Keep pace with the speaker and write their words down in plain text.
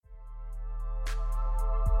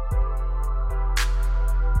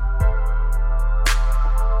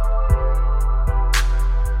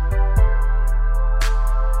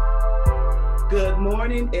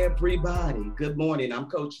morning, everybody. Good morning. I'm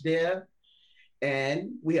Coach Deb, and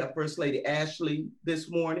we have First Lady Ashley this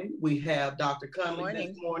morning. We have Dr. Conley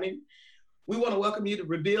this morning. We want to welcome you to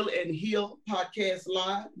Reveal and Heal Podcast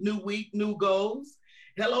Live. New week, new goals.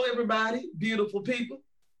 Hello, everybody. Beautiful people.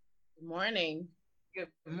 Good morning. Good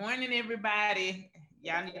morning, everybody.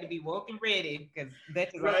 Y'all need to be woke and ready because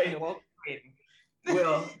that's right. Woke and ready.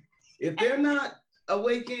 Well, if they're not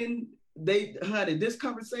awakened, honey, this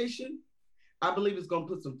conversation, I believe it's going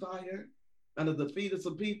to put some fire under the feet of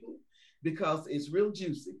some people because it's real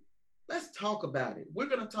juicy. Let's talk about it. We're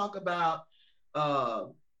going to talk about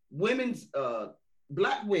Black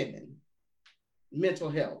women,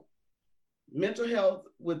 mental health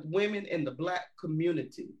with women in the Black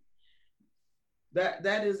community.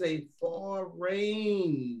 That is a far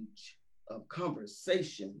range of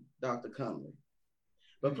conversation, Dr. Conley.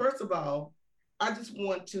 But first of all, I just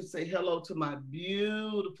want to say hello to my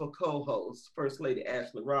beautiful co-host, First Lady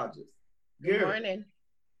Ashley Rogers. Good morning.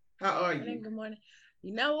 How are you? Good morning.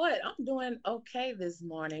 You know what? I'm doing okay this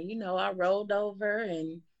morning. You know, I rolled over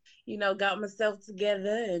and, got myself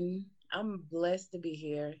together, and I'm blessed to be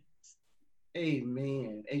here.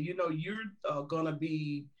 Amen. And you're going to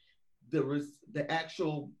be the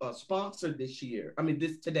actual sponsor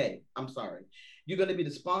today. I'm sorry. You're going to be the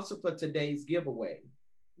sponsor for today's giveaway.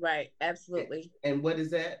 Right, absolutely. And what is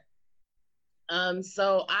that?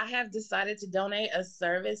 So I have decided to donate a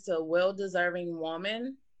service to a well-deserving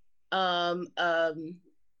woman, a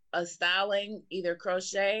styling, either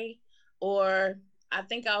crochet, or I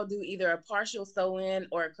think I'll do either a partial sew-in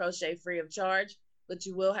or a crochet free of charge, but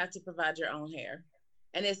you will have to provide your own hair.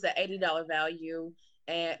 And it's an $80 value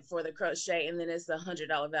for the crochet, and then it's a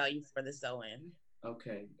 $100 value for the sew-in.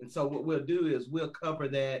 Okay. And so what we'll do is we'll cover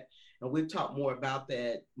that, and we'll talk more about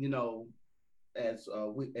that, as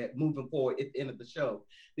moving forward at the end of the show,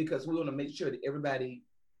 because we want to make sure that everybody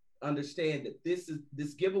understand that this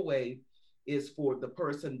giveaway is for the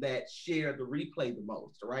person that shared the replay the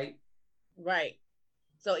most, right? Right.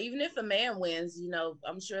 So even if a man wins,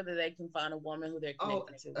 I'm sure that they can find a woman who they're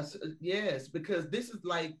connected to. Yes, because this is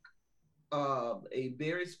like a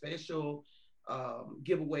very special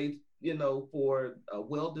giveaway, for a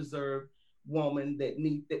well-deserved woman that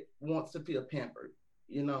wants to feel pampered,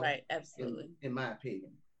 Right, absolutely. In my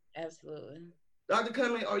opinion. Absolutely. Dr.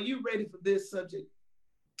 Conley, are you ready for this subject?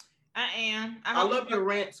 I am. I love your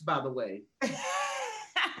rants, by the way. I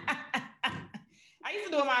used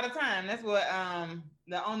to do them all the time. That's what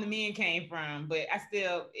the On the Men came from. But I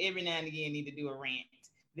still, every now and again, need to do a rant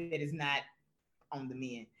that is not on the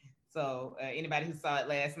men. So anybody who saw it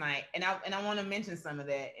last night, and I want to mention some of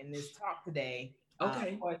that in this talk today.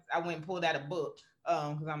 Okay. Of course, I went and pulled out a book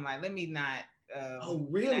because I'm like, let me not. Oh,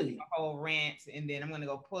 really? A whole rant, and then I'm going to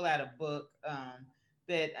go pull out a book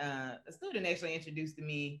that a student actually introduced to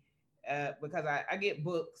me because I get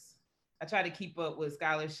books. I try to keep up with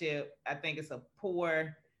scholarship. I think it's a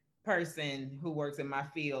poor person who works in my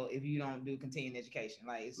field if you don't do continuing education.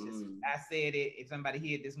 Like, it's just, I said it. If somebody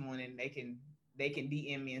hear it this morning, they can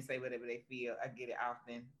DM me and say whatever they feel. I get it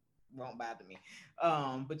often. Won't bother me.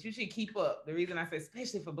 But you should keep up. The reason I say,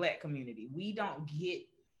 especially for Black community, we don't get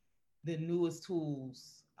the newest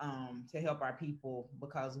tools to help our people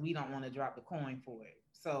because we don't want to drop the coin for it.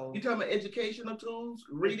 So you talking about educational tools,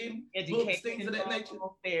 reading, books, things of that nature,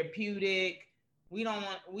 therapeutic. We don't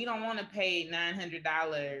want to pay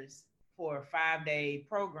 $900 for a 5-day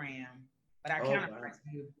program, but our counterparts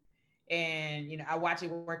do. And I watch it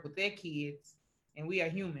work with their kids, and we are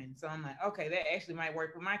human. So I'm like, okay, that actually might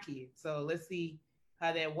work with my kids. So let's see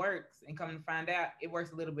how that works. And come to find out, it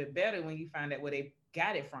works a little bit better when you find out where they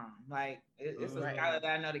got it from. Like, it's a scholar that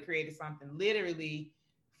I know that created something literally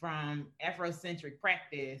from Afrocentric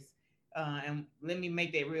practice. And let me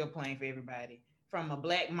make that real plain for everybody. From a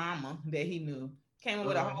Black mama that he knew, came up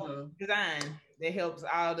with a whole design that helps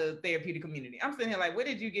all the therapeutic community. I'm sitting here like, where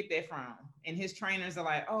did you get that from? And his trainers are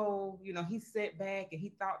like, he sat back and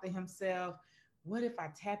he thought to himself, what if I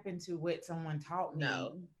tap into what someone taught me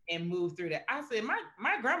and move through that? I said, my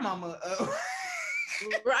grandmama...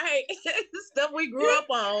 right. Stuff we grew up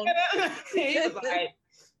on. He was like,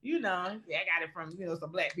 I got it from,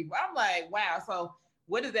 some Black people. I'm like, wow. So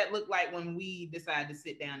what does that look like when we decide to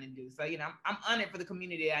sit down and do? So, I'm honored for the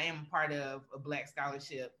community I am a part of, a Black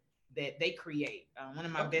scholarship that they create. One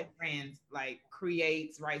of my best friends,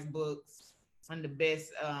 writes books, one of the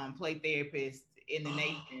best play therapists in the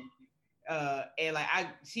nation. And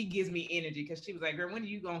she gives me energy because she was like, girl, when are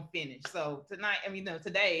you gonna finish? So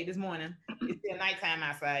today, this morning, it's still nighttime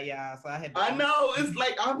outside, y'all. So I know, it's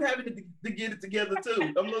like I'm having to get it together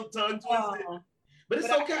too. I'm a little tongue twisted, but it's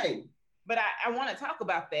okay. But I want to talk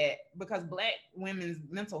about that because Black women's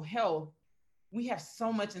mental health, we have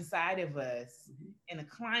so much inside of us in a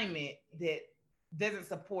climate that doesn't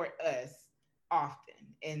support us often.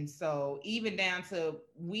 And so even down to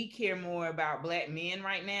we care more about Black men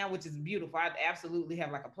right now, which is beautiful. I absolutely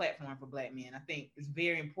have like a platform for Black men. I think it's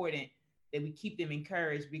very important that we keep them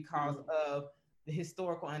encouraged because of the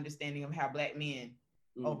historical understanding of how Black men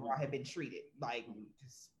overall have been treated. Like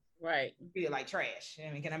just treated like trash.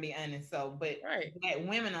 I mean, can I be honest? So, but Black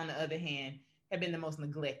women on the other hand have been the most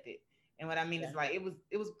neglected. And what I mean is like it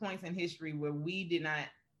was points in history where we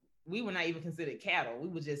were not even considered cattle. We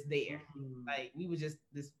were just there. Like we were just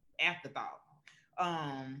this afterthought.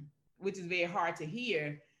 Which is very hard to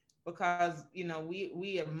hear because, you know,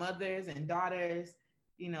 we are mothers and daughters.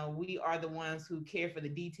 You know, we are the ones who care for the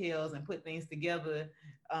details and put things together.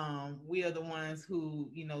 We are the ones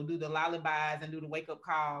who, you know, do the lullabies and do the wake up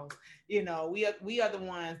calls. You know, we are the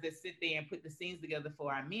ones that sit there and put the scenes together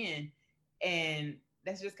for our men. And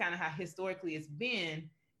that's just kind of how historically it's been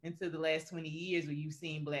until the last 20 years where you've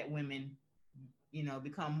seen Black women, you know,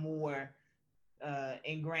 become more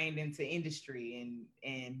ingrained into industry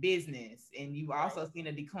and business. And you've also seen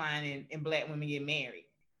a decline in Black women get married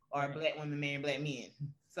or Black women marrying Black men.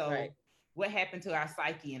 So what happened to our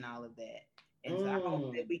psyche and all of that? And so I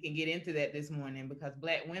hope that we can get into that this morning because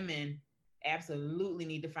Black women absolutely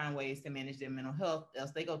need to find ways to manage their mental health,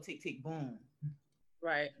 else they go tick, tick, boom.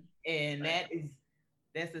 And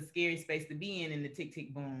that's a scary space to be in the tick,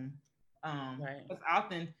 tick, boom. Because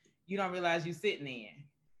often you don't realize you're sitting there.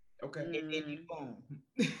 Okay. And then you boom.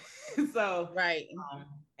 So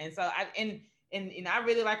and so and I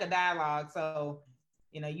really like a dialogue. So,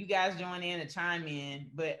 you know, you guys join in and chime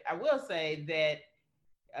in. But I will say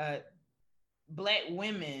that Black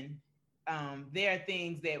women, there are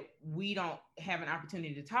things that we don't have an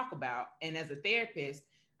opportunity to talk about. And as a therapist,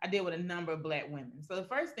 I deal with a number of Black women. So the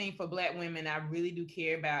first thing for Black women I really do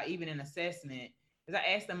care about, even in assessment, is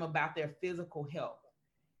I ask them about their physical health.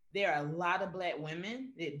 There are a lot of Black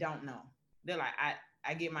women that don't know. They're like,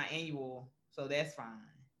 I get my annual, so that's fine.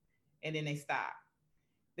 And then they stop.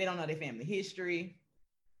 They don't know their family history.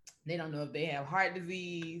 They don't know if they have heart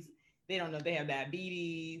disease. They don't know if they have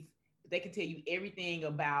diabetes. They can tell you everything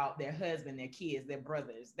about their husband, their kids, their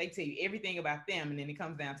brothers. They tell you everything about them. And then it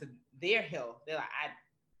comes down to their health. They're like,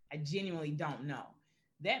 I genuinely don't know.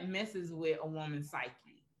 That messes with a woman's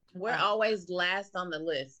psyche. We're always last on the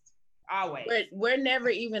list. Always. We're never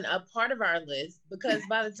even a part of our list because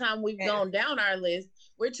by the time we've gone down our list,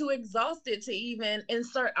 we're too exhausted to even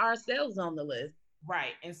insert ourselves on the list.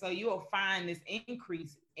 Right. And so you'll find this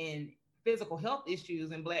increase in physical health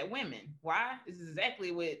issues in Black women. Why? This is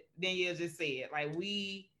exactly what Danielle just said. Like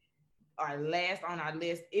we are last on our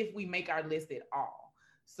list if we make our list at all.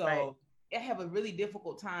 So I have a really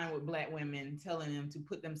difficult time with Black women telling them to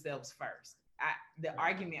put themselves first. The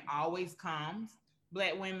argument always comes.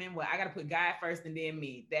 Black women, well, I got to put God first and then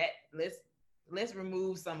me. That let's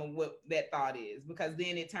remove some of what that thought is because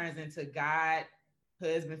then it turns into God,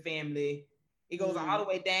 husband, family. It goes all the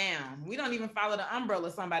way down. We don't even follow the umbrella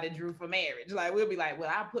somebody drew for marriage. Like we'll be like, well,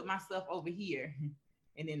 I'll put myself over here.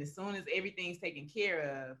 And then as soon as everything's taken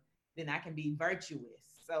care of, then I can be virtuous.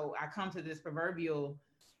 So I come to this proverbial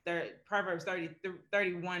Proverbs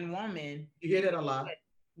 31 woman. You hear that a lot.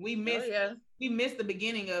 We missed the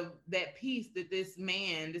beginning of that piece that this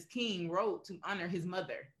man, this king, wrote to honor his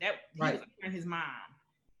mother. That he was honoring his mom.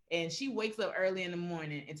 And she wakes up early in the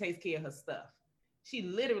morning and takes care of her stuff. She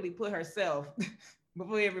literally put herself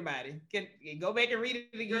before everybody. Can go back and read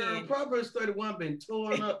it again. Girl, Proverbs 31 been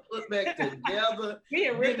torn up, put back together.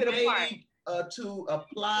 Being ripped apart. To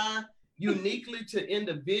apply uniquely to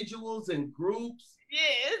individuals and groups.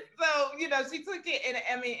 Yeah, so you know, she took it, and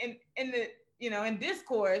I mean, in the in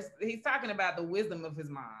discourse, he's talking about the wisdom of his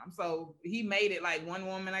mom. So he made it like one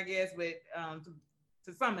woman, I guess, but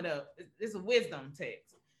to sum it up, it's a wisdom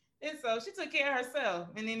text. And so she took care of herself.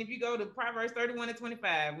 And then if you go to Proverbs 31 and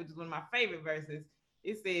 25, which is one of my favorite verses,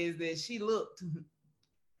 it says that she looked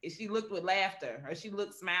with laughter, or she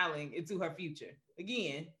looked smiling into her future.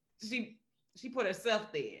 Again, she put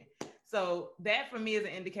herself there. So that for me is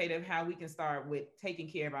an indicator of how we can start with taking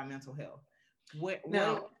care of our mental health. What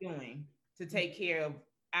are we doing to take care of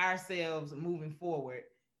ourselves moving forward?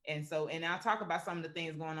 And I'll talk about some of the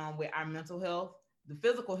things going on with our mental health. The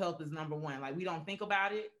physical health is number one. Like we don't think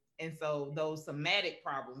about it. And so those somatic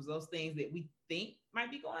problems, those things that we think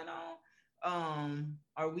might be going on,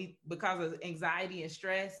 because of anxiety and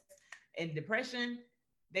stress and depression,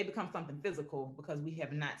 they become something physical because we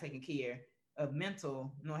have not taken care of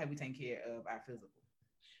mental, nor have we taken care of our physical.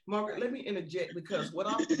 Margaret, let me interject because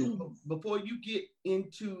before you get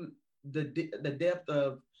into the depth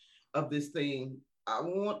of this thing, I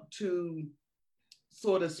want to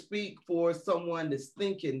sort of speak for someone that's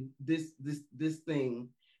thinking this thing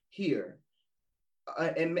here,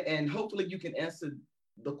 and hopefully you can answer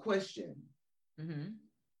the question. Mm-hmm.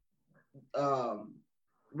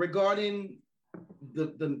 Regarding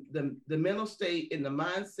the mental state and the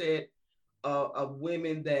mindset of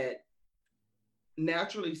women that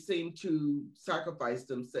naturally seem to sacrifice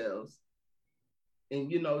themselves and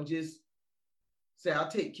just say, I'll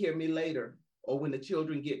take care of me later, or when the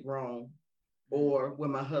children get grown, or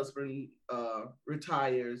when my husband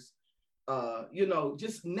retires,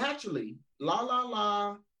 just naturally, la la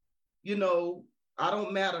la, I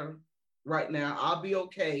don't matter right now, I'll be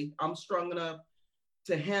okay, I'm strong enough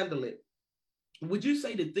to handle it. Would you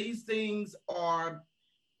say that these things are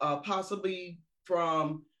possibly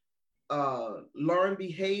from learned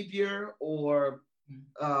behavior, or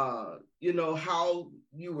how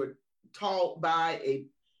you were taught by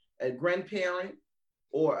a grandparent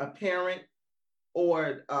or a parent,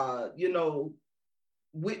 or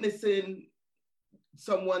witnessing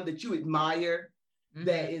someone that you admire,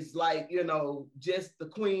 that is like, just the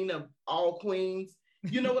queen of all queens?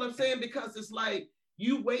 You know what I'm saying? Because it's like,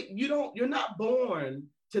 you're not born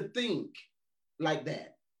to think like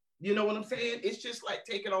that. You know what I'm saying? It's just like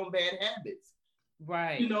taking on bad habits.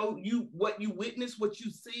 Right. What you witness, what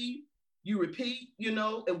you see, you repeat,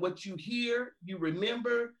 and what you hear, you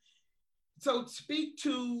remember. So speak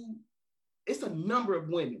to, it's a number of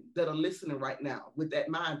women that are listening right now with that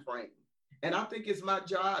mind frame. And I think it's my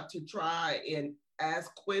job to try and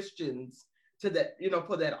ask questions to that,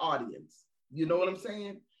 for that audience. You know what I'm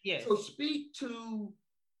saying? Yes. So speak to,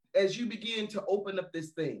 as you begin to open up this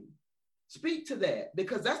thing, speak to that,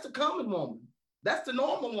 because that's the common woman. That's the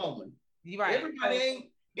normal woman. Right. Everybody ain't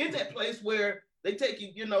in that place where they take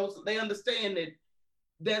you, so they understand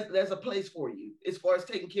that there's a place for you as far as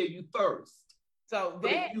taking care of you first. So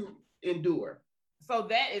that you endure. So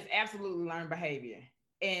that is absolutely learned behavior.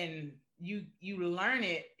 And you learn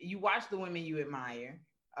it, you watch the women you admire.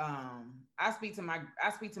 I speak to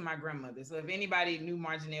my grandmother. So if anybody knew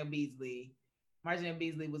Marjanelle Beasley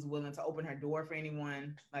was willing to open her door for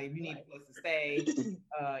anyone. Like if you need a place to stay,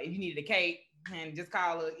 if you needed a cake, and just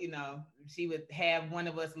call her, she would have one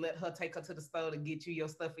of us let her take her to the store to get you your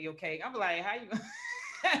stuff for your cake. I'm like, how you?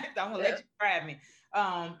 I'm gonna let you grab me.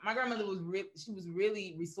 My grandmother was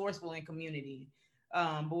really resourceful in community.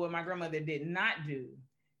 But what my grandmother did not do,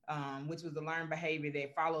 which was a learned behavior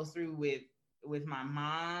that follows through with my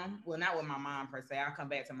mom. Well, not with my mom per se. I'll come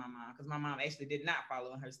back to my mom because my mom actually did not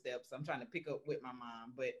follow in her steps. So I'm trying to pick up with my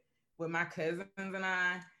mom. But with my cousins and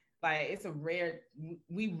I, like, it's a rare,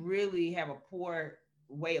 we really have a poor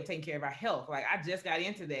way of taking care of our health. Like I just got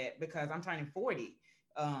into that because I'm turning 40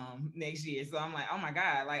 next year. So I'm like, oh my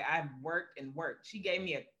God, like I worked and worked. She gave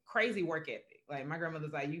me a crazy work ethic. Like my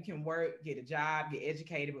grandmother's like, you can work, get a job, get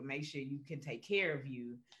educated, but make sure you can take care of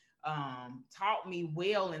you. Taught me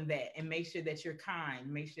well in that, and make sure that you're kind,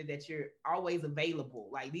 make sure that you're always available.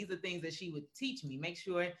 Like these are things that she would teach me. Make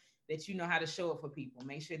sure that you know how to show up for people.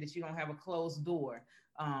 Make sure that you don't have a closed door,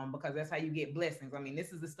 because that's how you get blessings. I mean,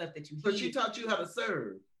 this is the stuff that you hear. So she taught you how to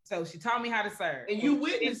serve. So she taught me how to serve. And you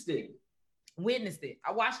witnessed it.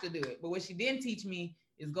 I watched her do it. But what she didn't teach me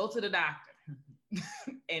is go to the doctor.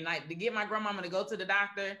 And like to get my grandmama to go to the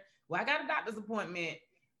doctor. Well, I got a doctor's appointment.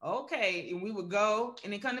 Okay. And we would go,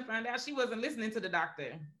 and then come to find out she wasn't listening to the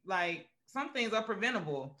doctor. Like some things are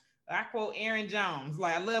preventable. I quote Erin Jones.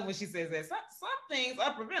 Like I love when she says that. Some things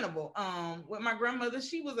are preventable. With my grandmother,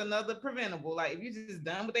 she was another preventable. Like if you just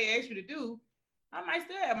done what they asked you to do, I might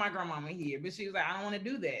still have my grandmama here. But she was like, I don't want to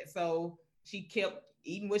do that. So she kept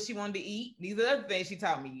eating what she wanted to eat. These are other things she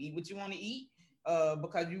taught me. Eat what you want to eat,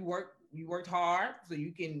 because you worked hard, so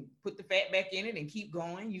you can put the fat back in it and keep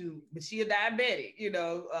going. But she a diabetic, you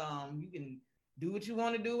can do what you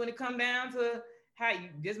want to do when it come down to how you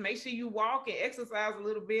just make sure you walk and exercise a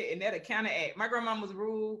little bit, and that'll counteract. My grandmama's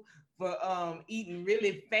rule for eating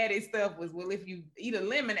really fatty stuff was, well, if you eat a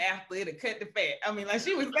lemon after, it'll cut the fat. I mean, like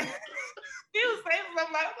she was saying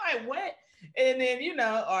something like, I'm like, what? And then,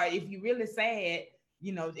 or if you really sad,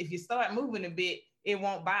 if you start moving a bit, it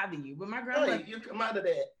won't bother you. But my grandmother, you come out of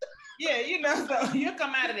that. Yeah, so you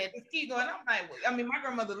come out of that. Just keep going. I'm like, my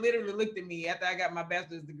grandmother literally looked at me after I got my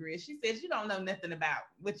bachelor's degree, and she said, "You don't know nothing about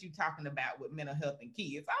what you talking about with mental health and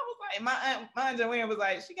kids." I was like, my aunt Joanne was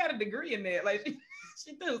like, she got a degree in that, like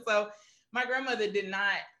she do. So my grandmother did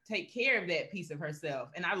not take care of that piece of herself,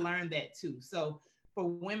 and I learned that too. So for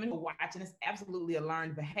women who are watching, it's absolutely a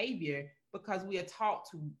learned behavior, because we are taught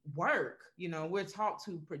to work. We're taught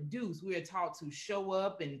to produce. We are taught to show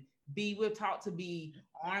up and we're taught to be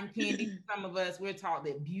arm candy. Some of us, we're taught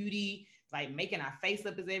that beauty, like making our face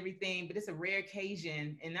up, is everything. But it's a rare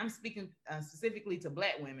occasion, and I'm speaking specifically to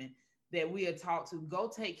Black women, that we are taught to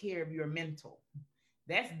go take care of your mental.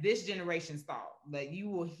 That's this generation's thought. Like, you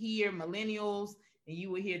will hear millennials and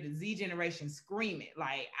you will hear the Z generation scream it.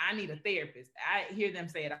 Like, I need a therapist. I hear them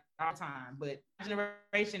say it all the time. But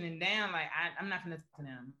generation and down, like, I'm not gonna talk to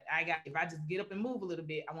them. If I just get up and move a little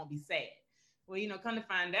bit, I won't be sad. Well, come to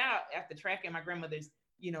find out, after tracking my grandmother's,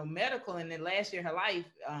 medical, and then last year her life,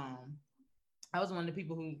 I was one of the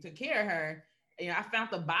people who took care of her. I found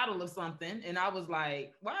the bottle of something, and I was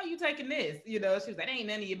like, "Why are you taking this?" She was like, "That ain't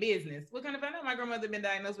none of your business." What kind of find out my grandmother been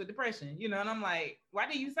diagnosed with depression? And I'm like, "Why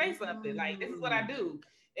did you say something? Like, this is what I do."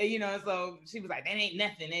 And so she was like, "That ain't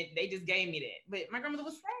nothing. They just gave me that." But my grandmother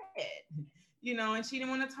was sad, and she didn't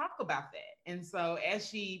want to talk about that. And so as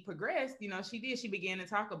she progressed, she began to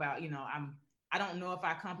talk about, I don't know if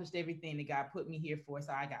I accomplished everything that God put me here for,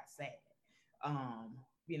 so I got sad.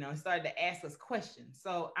 And started to ask us questions.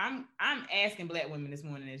 So I'm asking Black women this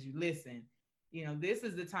morning, as you listen, this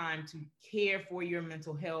is the time to care for your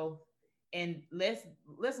mental health, and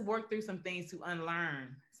let's work through some things to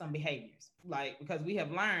unlearn some behaviors. Like, because we have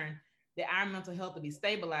learned that our mental health will be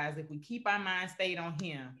stabilized if we keep our mind stayed on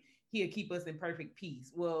Him. He'll keep us in perfect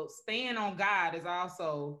peace. Well, staying on God is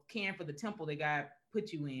also caring for the temple that God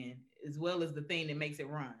put you in, as well as the thing that makes it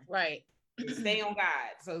run. Right. Stay on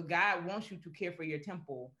God. So God wants you to care for your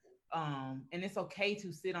temple. And it's okay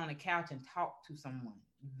to sit on a couch and talk to someone.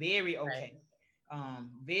 Very okay. Right.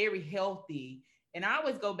 Very healthy. And I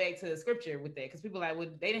always go back to scripture with that, because people are like, well,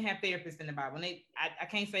 they didn't have therapists in the Bible. And I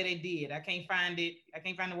can't say they did. I can't find it. I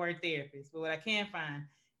can't find the word therapist. But what I can find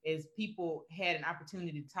is people had an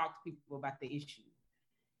opportunity to talk to people about the issue.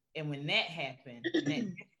 And when that happened, and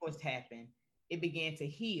that discourse happened, it began to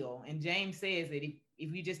heal. And James says that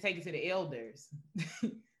if you just take it to the elders,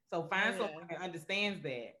 so find someone that understands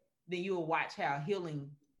that, then you will watch how healing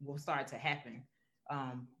will start to happen,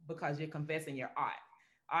 because you're confessing your art.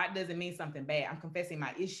 Art doesn't mean something bad. I'm confessing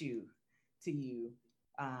my issue to you,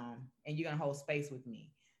 and you're going to hold space with me.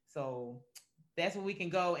 So that's where we can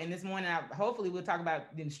go. And this morning, hopefully we'll talk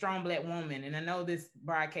about the strong Black woman. And I know this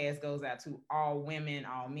broadcast goes out to all women,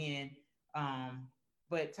 all men,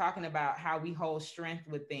 but talking about how we hold strength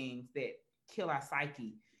with things that kill our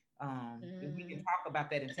psyche. If we can talk about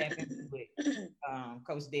that and tap into it,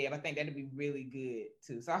 Coach Deb, I think that'd be really good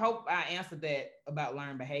too. So I hope I answered that about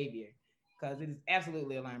learned behavior, because it is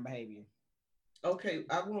absolutely a learned behavior. Okay,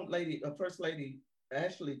 I want First Lady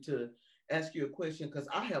Ashley to ask you a question, because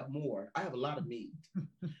I have more. I have a lot of meat,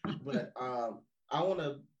 but I want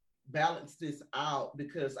to balance this out,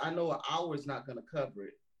 because I know an hour is not going to cover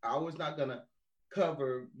it. Hour is not going to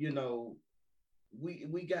cover.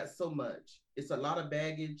 We got so much. It's a lot of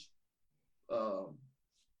baggage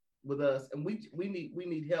with us, and we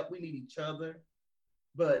need help. We need each other.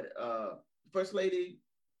 But First Lady,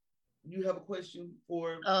 you have a question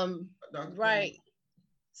for Dr. Right.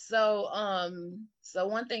 So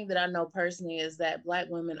one thing that I know personally is that Black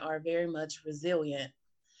women are very much resilient,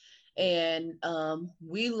 and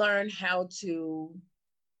we learn how to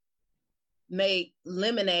make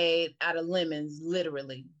lemonade out of lemons,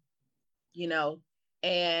 literally,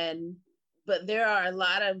 but there are a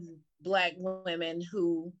lot of Black women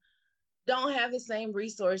who don't have the same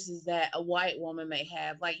resources that a white woman may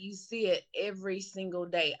have. Like, you see it every single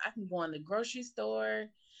day. I can go in the grocery store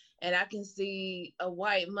and I can see a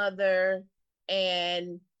white mother,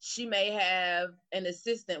 and she may have an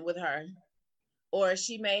assistant with her, or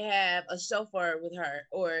she may have a chauffeur with her,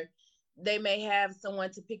 or they may have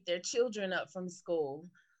someone to pick their children up from school,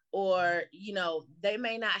 or they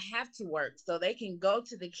may not have to work, so they can go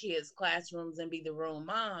to the kids' classrooms and be the room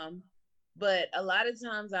mom. But a lot of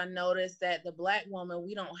times I notice that the Black woman,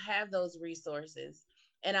 we don't have those resources.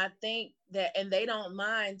 And I think that, and they don't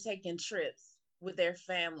mind taking trips with their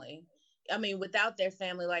family. I mean, without their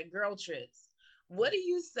family, like girl trips. What do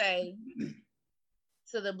you say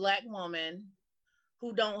to the Black woman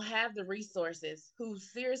who don't have the resources, who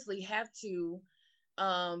seriously have to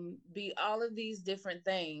be all of these different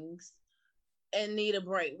things and need a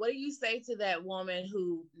break? What do you say to that woman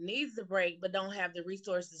who needs the break but don't have the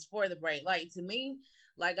resources for the break? Like, to me,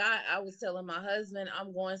 like I was telling my husband,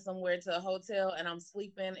 I'm going somewhere to a hotel and I'm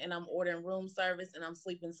sleeping, and I'm ordering room service and I'm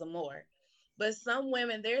sleeping some more. But some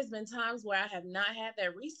women, there's been times where I have not had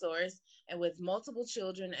that resource, and with multiple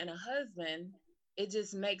children and a husband, it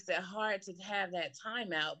just makes it hard to have that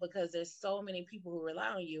time out, because there's so many people who rely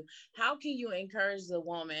on you. How can you encourage the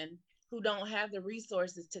woman who don't have the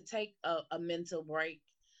resources to take a mental break?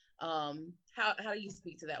 How do you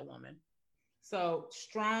speak to that woman? So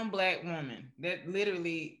strong Black woman, that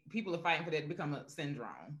literally people are fighting for that to become a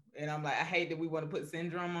syndrome. And I'm like, I hate that we want to put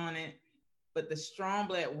syndrome on it, but the strong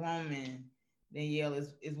Black woman, Danielle,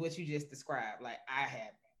 is what you just described. Like I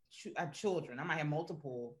have children. I might have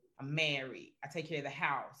multiple. I'm married. I take care of the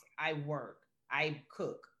house. I work. I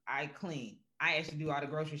cook. I clean. I actually do all the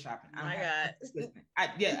grocery shopping. My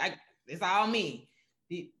God. It's all me.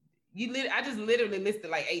 I just literally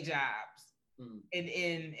listed like 8 jobs. And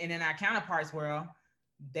in our counterparts world,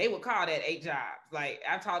 they would call that 8 jobs. Like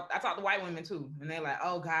I talked to white women too, and they're like,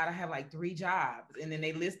 "Oh God, I have like 3 jobs," and then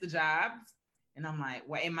they list the jobs, and I'm like,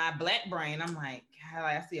 "Well," in my Black brain, I'm like, "God,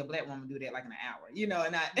 I see a Black woman do that like in an hour,"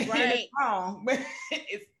 and I right. And it's wrong,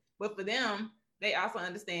 but for them, they also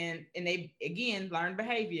understand, and they again learn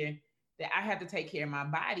behavior that I have to take care of my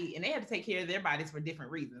body, and they have to take care of their bodies for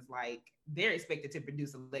different reasons. Like they're expected to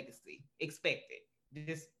produce a legacy, expected.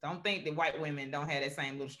 Just don't think that white women don't have that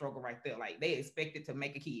same little struggle right there. Like they expected to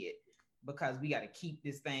make a kid because we got to keep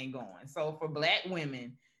this thing going. So for Black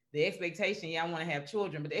women, the expectation, I want to have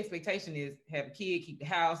children, but the expectation is have a kid, keep the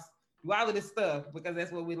house, do all of this stuff because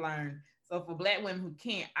that's what we learned. So for Black women who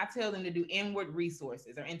can't, I tell them to do inward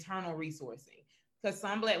resources or internal resourcing. Because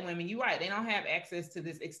some Black women, you're right, they don't have access to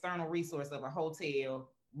this external resource of a hotel,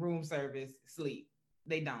 room service, sleep.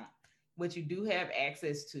 They don't. What you do have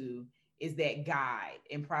access to is that guide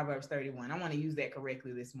in Proverbs 31. I want to use that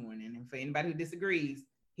correctly this morning. And for anybody who disagrees,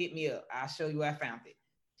 hit me up. I'll show you where I found it.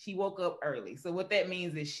 She woke up early. So what that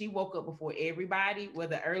means is she woke up before everybody,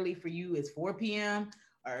 whether early for you is 4 p.m.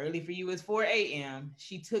 or early for you is 4 a.m.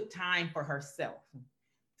 She took time for herself.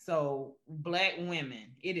 So Black women,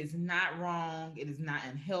 it is not wrong. It is not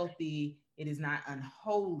unhealthy. It is not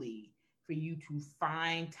unholy for you to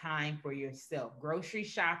find time for yourself. Grocery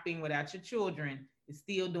shopping without your children is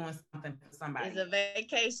still doing something for somebody. It's a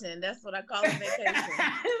vacation. That's what I call a vacation.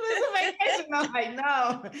 It's a vacation. I'm like,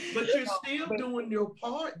 no. But you're still doing your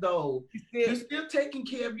part, though. You're still taking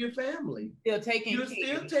care of your family. You're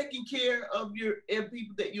still taking care of your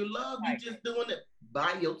people that you love. Right. You're just doing it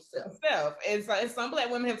by yourself. And so, and some Black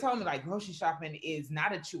women have told me like grocery shopping is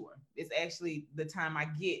not a chore. It's actually the time I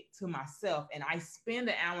get to myself, and I spend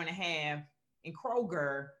an hour and a half in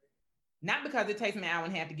Kroger. Not because it takes me an hour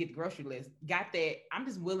and a half to get the grocery list. Got that. I'm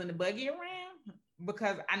just willing to buggy around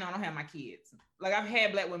because I know I don't have my kids. Like I've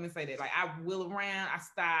had Black women say that. Like I wheel around, I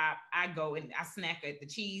stop, I go and I snack at the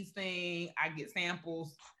cheese thing. I get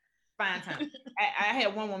samples. Fine time. I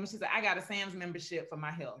had one woman, she said, I got a Sam's membership for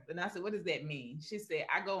my health. And I said, what does that mean? She said,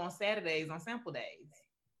 I go on Saturdays on sample days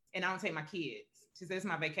and I don't take my kids. She said, it's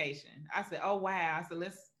my vacation. I said, oh, wow. I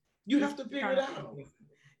said, you have to figure it out.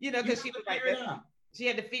 Because she was like, she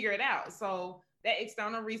had to figure it out. So that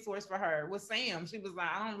external resource for her was Sam. She was like,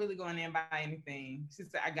 I don't really go in there and buy anything. She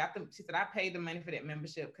said, she said, I paid the money for that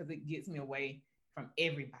membership because it gets me away from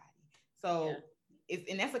everybody. So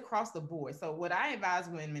and that's across the board. So what I advise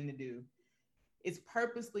women to do is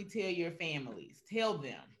purposely tell your families, tell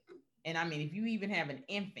them. And I mean, if you even have an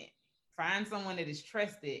infant, find someone that is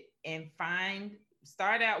trusted and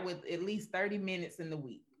start out with at least 30 minutes in the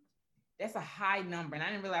week. That's a high number. And I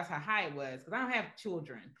didn't realize how high it was because I don't have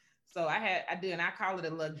children. So I do, and I call it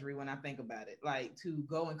a luxury when I think about it, like to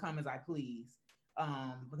go and come as I please,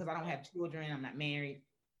 because I don't have children, I'm not married.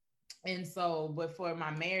 And so, but for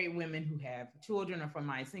my married women who have children or for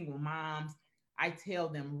my single moms, I tell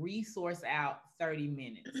them resource out 30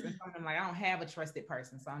 minutes. And so I'm like, I don't have a trusted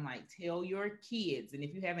person. So I'm like, tell your kids. And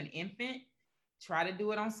if you have an infant, try to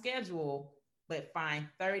do it on schedule, but find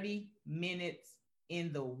 30 minutes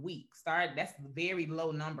in the week. That's a very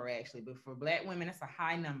low number actually, but for Black women, that's a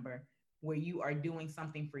high number where you are doing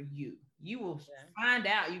something for you. You will find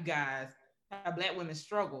out, you guys, how Black women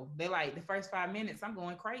struggle. They're like, the first 5 minutes, I'm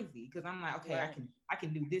going crazy because I'm like, okay, I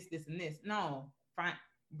can do this, this, and this. No,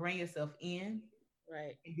 bring yourself in,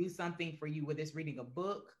 right, and do something for you. Whether it's reading a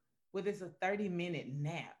book, whether it's a 30-minute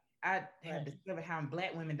nap. I have discovered how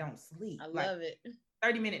Black women don't sleep. I love it.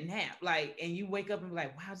 30-minute nap, and you wake up and be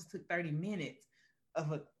like, wow, I just took 30 minutes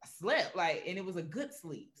of a slept, and it was a good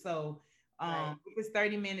sleep. So if it's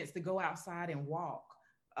 30 minutes to go outside and walk,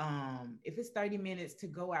 if it's 30 minutes to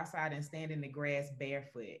go outside and stand in the grass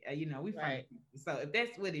barefoot, so if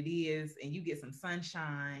that's what it is, and you get some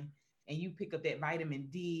sunshine and you pick up that vitamin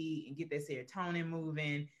D and get that serotonin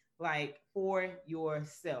moving, for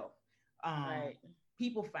yourself.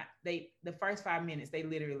 People the first 5 minutes, they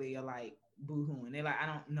literally are like boo-hooing. They're like, I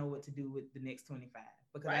don't know what to do with the next 25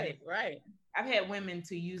 because I've had women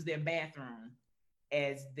to use their bathroom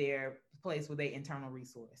as their place with their internal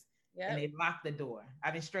resource. And they lock the door.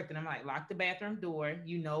 I've instructed them, lock the bathroom door.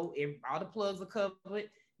 All the plugs are covered.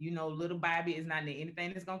 You know, little Bobby is not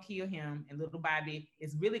anything that's gonna kill him, and little Bobby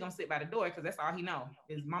is really gonna sit by the door because that's all he know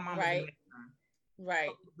is my mama's in the bedroom. Right.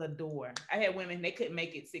 The door. I had women, they couldn't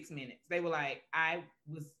make it 6 minutes. They were like, I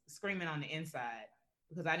was screaming on the inside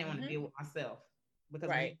because I didn't want to deal with myself. Because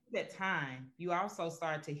when that time, you also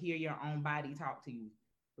start to hear your own body talk to you.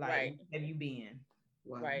 Like, where have you been?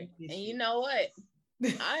 Wow. Right. And you know what?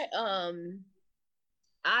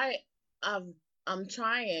 I'm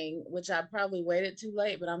trying, which I probably waited too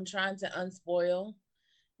late, but I'm trying to unspoil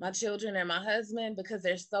my children and my husband because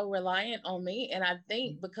they're so reliant on me. And I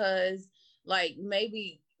think because like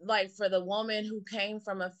maybe like for the woman who came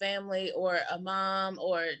from a family or a mom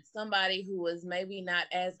or somebody who was maybe not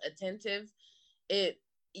as attentive,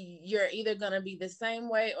 you're either going to be the same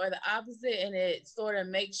way or the opposite, and it sort of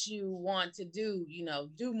makes you want to do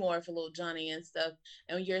more for little Johnny and stuff,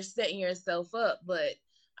 and you're setting yourself up. But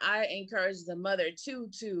I encourage the mother too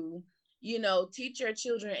to teach your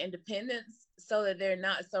children independence so that they're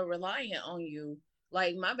not so reliant on you.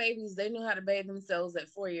 Like my babies, they knew how to bathe themselves at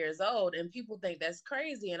 4 years old, and people think that's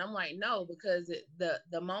crazy, and I'm like, no, because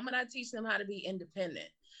the moment I teach them how to be independent,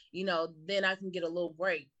 then I can get a little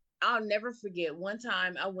break. I'll never forget one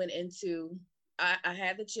time I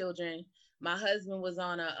had the children. My husband was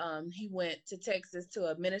on he went to Texas to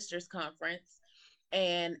a minister's conference,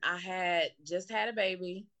 and I had just had a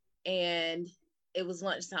baby, and it was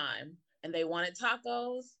lunchtime, and they wanted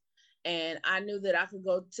tacos, and I knew that I could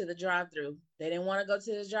go to the drive-thru. They didn't want to go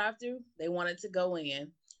to the drive-thru. They wanted to go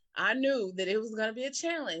in. I knew that it was going to be a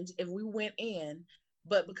challenge if we went in,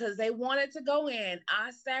 but because they wanted to go in,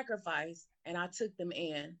 I sacrificed and I took them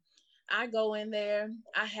in. I go in there.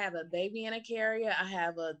 I have a baby in a carrier. I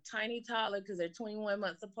have a tiny toddler because they're 21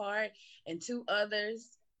 months apart, and two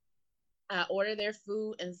others. I order their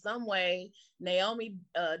food in some way. Naomi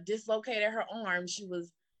dislocated her arm.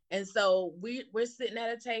 And so we're sitting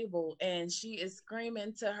at a table, and she is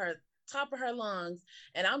screaming to her top of her lungs,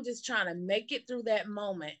 and I'm just trying to make it through that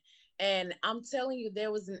moment. And I'm telling you,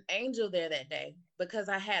 there was an angel there that day because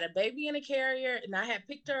I had a baby in a carrier, and I had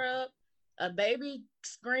picked her up, a baby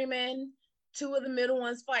screaming, two of the middle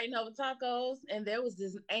ones fighting over tacos, and there was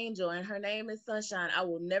this angel, and her name is Sunshine. I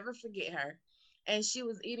will never forget her. And she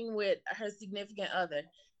was eating with her significant other,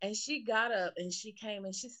 and she got up and she came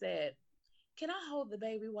and she said, "Can I hold the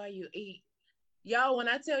baby while you eat?" Y'all, when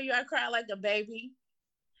I tell you I cried like a baby,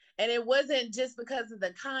 and it wasn't just because of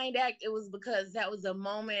the kind act, it was because that was a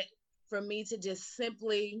moment for me to just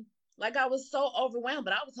simply, like, I was so overwhelmed,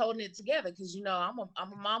 but I was holding it together because I'm a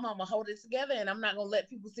mom. I'm gonna hold it together, and I'm not gonna let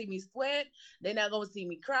people see me sweat. They're not gonna see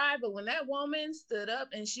me cry. But when that woman stood up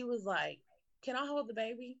and she was like, "Can I hold the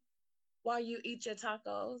baby while you eat your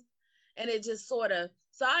tacos?" And it just so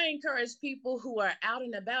I encourage people who are out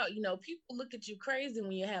and about, people look at you crazy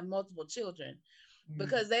when you have multiple children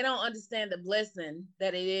because they don't understand the blessing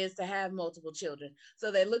that it is to have multiple children.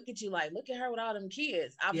 So they look at you like, look at her with all them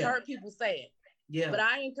kids. I've heard people say it. Yeah. But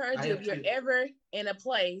I encourage you, if you're ever in a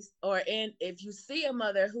place if you see a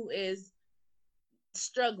mother who is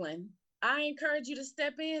struggling, I encourage you to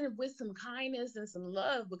step in with some kindness and some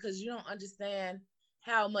love because you don't understand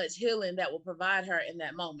how much healing that will provide her in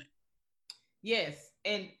that moment. Yes.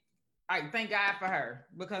 And I thank God for her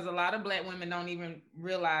because a lot of Black women don't even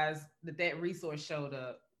realize that resource showed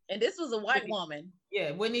up. And this was a white woman.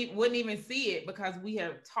 Yeah, wouldn't even see it because we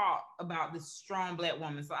have taught about this strong Black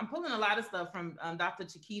woman. So I'm pulling a lot of stuff from Dr.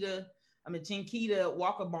 Chiquita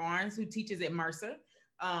Walker Barnes, who teaches at Mercer.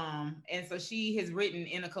 And so she has written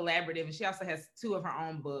in a collaborative, and she also has two of her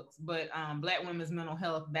own books, but Black Women's Mental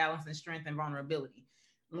Health, Balance and Strength and Vulnerability.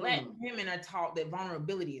 Black women are taught that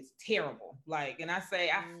vulnerability is terrible. Like, and I say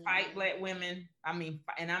I fight Black women. I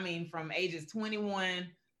mean from ages 21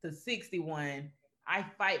 to 61, I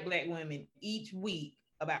fight Black women each week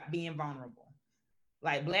about being vulnerable.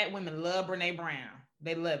 Like, Black women love Brene Brown.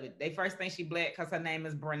 They love it. They first think she Black because her name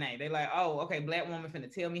is Brene. They like, oh, okay, Black woman finna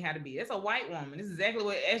tell me how to be. It's a white woman. This is exactly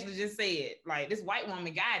what Ashley just said. Like, this white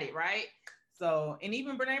woman got it, right? So, and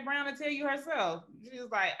even Brene Brown will tell you herself,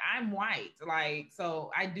 she's like, I'm white. Like,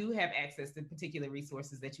 so I do have access to particular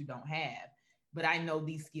resources that you don't have, but I know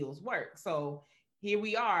these skills work. So here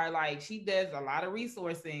we are, like, she does a lot of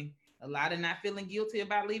resourcing, a lot of not feeling guilty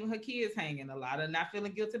about leaving her kids hanging, a lot of not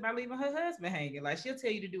feeling guilty about leaving her husband hanging. Like, she'll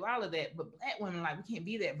tell you to do all of that, but Black women, like, we can't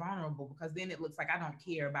be that vulnerable because then it looks like I don't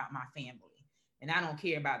care about my family and I don't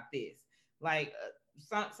care about this. Like,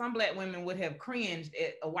 some Black women would have cringed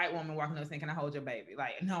at a white woman walking up saying, "Can I hold your baby?"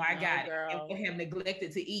 Like, no, I got it. And would have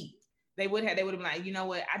neglected to eat. They would have been like, you know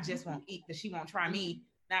what? I just won't eat because she won't try me.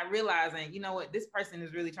 Not realizing, you know what? This person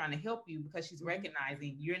is really trying to help you because she's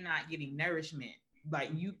recognizing you're not getting nourishment. Like,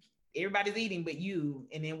 everybody's eating but you.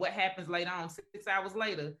 And then what happens later on, 6 hours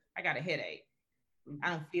later, I got a headache. I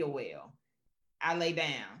don't feel well. I lay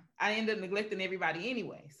down. I end up neglecting everybody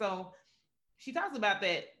anyway. So she talks about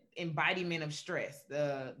that embodiment of stress,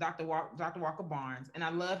 Dr. Walker Barnes. And I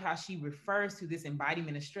love how she refers to this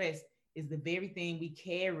embodiment of stress is the very thing we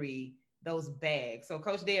carry, those bags. So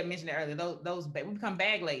Coach Dale mentioned it earlier, those we become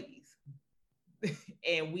bag ladies.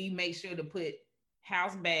 And we make sure to put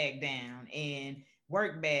house bag down and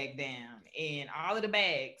work bag down and all of the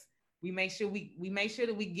bags. We make sure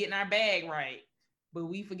that we get in our bag right, but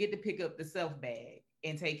we forget to pick up the self bag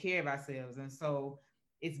and take care of ourselves. And so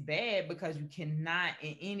it's bad because you cannot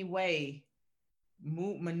in any way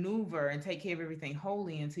maneuver and take care of everything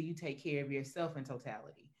wholly until you take care of yourself in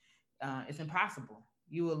totality. It's impossible.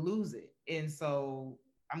 You will lose it. And so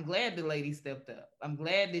I'm glad the lady stepped up. I'm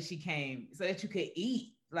glad that she came so that you could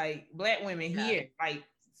eat. Like Black women here, like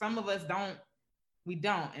some of us don't.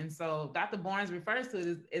 And so Dr. Barnes refers to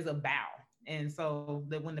it as a bow. And so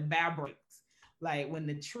that when the bow breaks, like when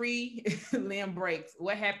the tree limb breaks,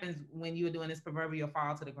 what happens when you're doing this proverbial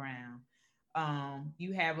fall to the ground?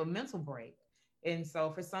 You have a mental break. And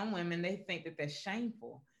so for some women, they think that that's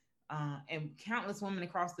shameful. And countless women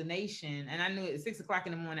across the nation, and I knew at 6 o'clock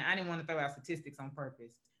in the morning, I didn't want to throw out statistics on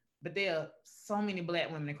purpose, but there are so many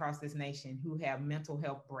Black women across this nation who have mental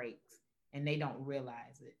health breaks and they don't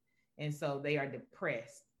realize it. And so they are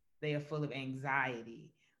depressed. They are full of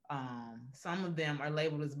anxiety. Some of them are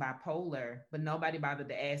labeled as bipolar, but nobody bothered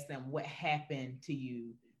to ask them what happened to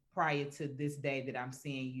you prior to this day that I'm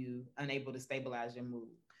seeing you unable to stabilize your mood.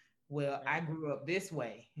 Well, I grew up this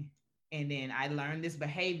way. And then I learned this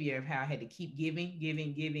behavior of how I had to keep giving.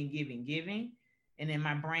 And then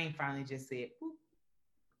my brain finally just said, "Poop."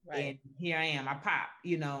 Right. And here I am, I pop,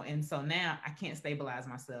 and so now I can't stabilize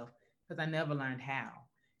myself because I never learned how.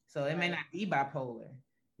 So it may not be bipolar.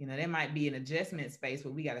 There might be an adjustment space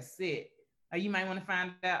where we got to sit, or you might want to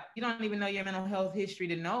find out, you don't even know your mental health history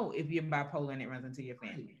to know if you're bipolar and it runs into your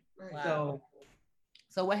family. Right. Wow.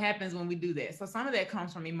 So what happens when we do that? So some of that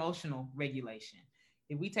comes from emotional regulation.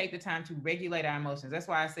 If we take the time to regulate our emotions, that's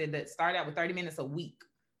why I said that start out with 30 minutes a week.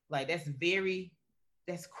 Like that's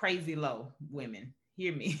crazy low, women.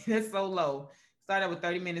 Hear me. That's so low. Start out with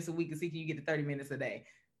 30 minutes a week and see can you get to 30 minutes a day.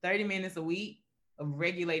 30 minutes a week of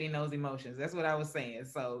regulating those emotions. That's what I was saying.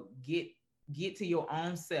 So get to your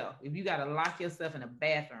own self. If you got to lock yourself in a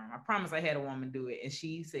bathroom, I promise I had a woman do it. And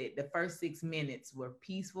she said the first 6 minutes were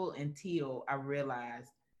peaceful until I realized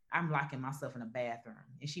I'm locking myself in a bathroom.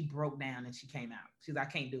 And she broke down and she came out. She's like,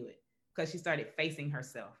 I can't do it. Because she started facing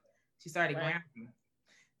herself. She started grounding.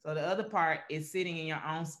 So the other part is sitting in your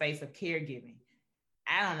own space of caregiving.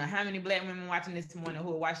 I don't know how many Black women watching this morning who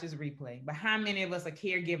will watch this replay, but how many of us are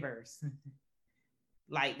caregivers?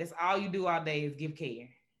 Like that's all you do all day is give care.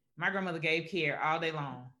 My grandmother gave care all day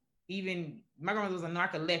long. Even my grandmother was a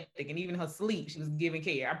narcoleptic, and even her sleep, she was giving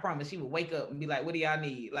care. I promise she would wake up and be like, what do y'all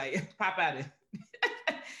need? Like pop out of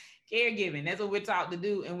caregiving. That's what we're taught to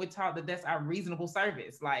do. And we're taught that that's our reasonable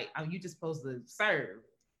service. Like you just supposed to serve,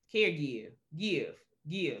 give.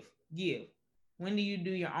 When do you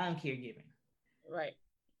do your own caregiving? Right.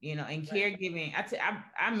 And caregiving,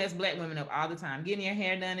 I mess Black women up all the time. Getting your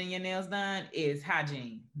hair done and your nails done is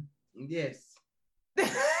hygiene. Yes.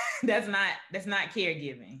 That's not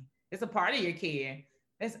caregiving. It's a part of your care.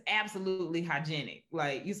 That's absolutely hygienic.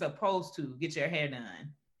 Like you're supposed to get your hair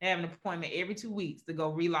done. Have an appointment every 2 weeks to go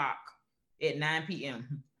relock at 9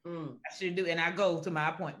 p.m. I should do, and I go to my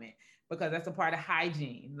appointment because that's a part of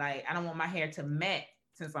hygiene. Like I don't want my hair to mat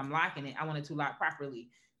since I'm locking it. I want it to lock properly.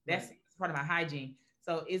 That's part of my hygiene.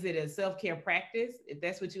 So is it a self-care practice? If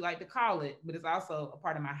that's what you like to call it, but it's also a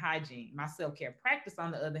part of my hygiene. My self-care practice, on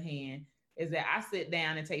the other hand, is that I sit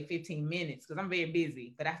down and take 15 minutes because I'm very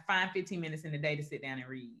busy, but I find 15 minutes in the day to sit down and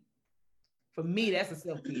read. For me, that's a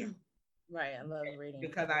self-care. Right, I love reading.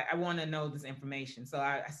 Because I want to know this information. So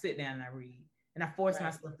I sit down and I read. And I force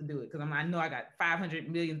myself to do it because I know I got 500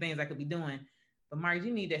 million things I could be doing. But Mark,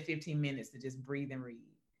 you need that 15 minutes to just breathe and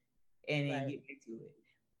read and then get back to it.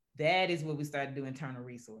 That is what we started doing, internal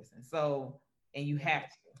resourcing. So, and you have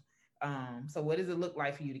to. So what does it look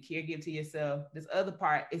like for you to caregive to yourself? This other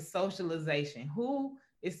part is socialization. Who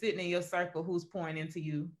is sitting in your circle? Who's pouring into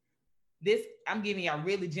you? This, I'm giving y'all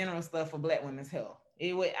really general stuff for Black women's health.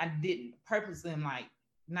 I didn't purposely, I'm like,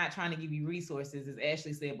 not trying to give you resources, as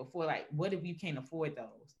Ashley said before, like, what if you can't afford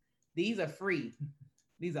those? These are free.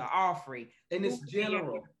 These are all free. And it's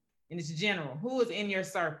general. Who is in your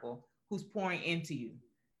circle? Who's pouring into you?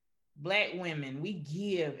 Black women, we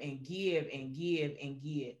give and give and give and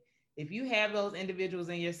give. If you have those individuals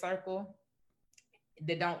in your circle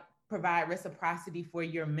that don't provide reciprocity for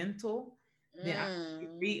your mental, then I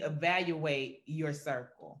reevaluate your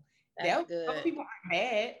circle. Those people aren't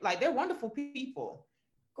bad. Like, they're wonderful people,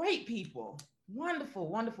 great people, wonderful,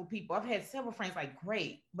 wonderful people. I've had several friends like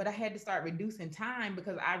great, but I had to start reducing time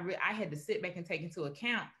because I had to sit back and take into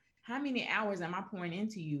account how many hours am I pouring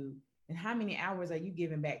into you and how many hours are you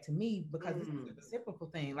giving back to me, because it's a reciprocal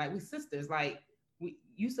thing. Like, we sisters, like,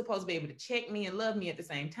 you supposed to be able to check me and love me at the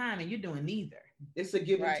same time, and you're doing neither. It's a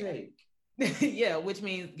give and take. Yeah, which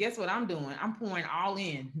means guess what I'm doing? I'm pouring all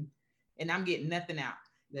in and I'm getting nothing out.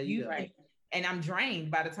 And I'm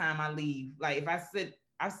drained by the time I leave. Like, if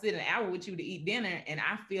I sit an hour with you to eat dinner and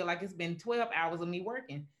I feel like it's been 12 hours of me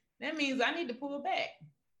working, that means I need to pull back.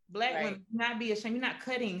 Black women, not be ashamed. You're not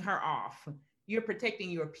cutting her off. You're protecting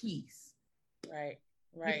your peace. Right.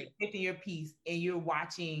 You're protecting your peace, and you're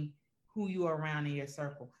watching who you are around in your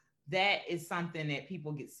circle. That is something that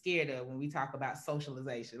people get scared of when we talk about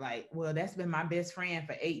socialization. Like, well, that's been my best friend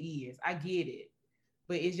for 8 years. I get it.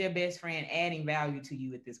 But is your best friend adding value to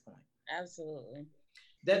you at this point? Absolutely.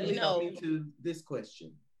 That leads me to this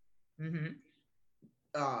question. Mm-hmm.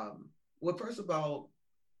 Well, first of all,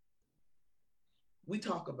 we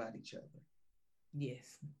talk about each other.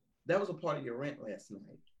 Yes. That was a part of your rant last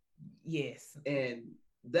night. Yes. And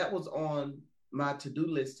that was on my to-do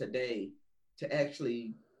list today to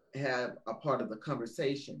actually have a part of the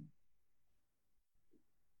conversation.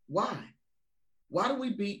 Why? Why do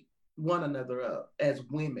we beat one another up as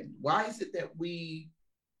women? Why is it that we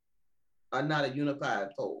are not a unified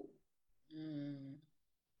fold?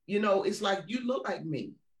 You know, it's like, you look like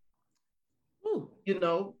me. Ooh. You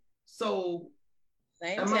know, so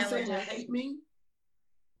am I saying you hate me?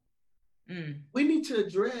 We need to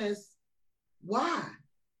address why.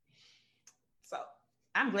 So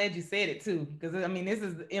I'm glad you said it too, because I mean, this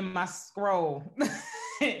is in my scroll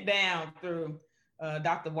down through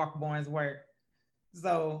Dr. Walker Bourne's work.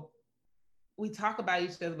 So we talk about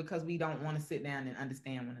each other because we don't want to sit down and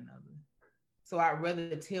understand one another. So I'd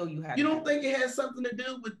rather tell you how. You don't think it has something to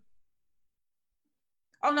do with?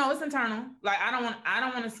 Oh no, it's internal. Like, I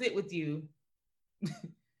don't want to sit with you.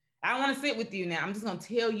 I don't want to sit with you now. I'm just going to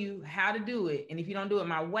tell you how to do it. And if you don't do it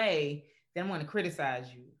my way, then I'm going to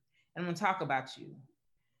criticize you. And I'm going to talk about you.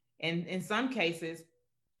 And in some cases,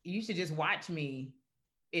 you should just watch me.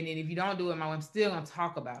 And then if you don't do it my way, I'm still going to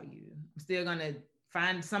talk about you. I'm still going to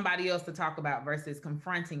find somebody else to talk about versus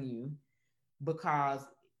confronting you because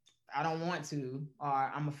I don't want to,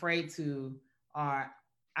 or I'm afraid to, or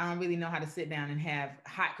I don't really know how to sit down and have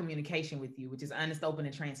hot communication with you, which is honest, open,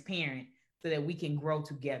 and transparent, so that we can grow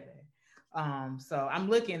together. So I'm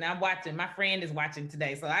watching. My friend is watching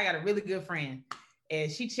today. So I got a really good friend,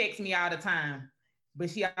 and she checks me all the time, but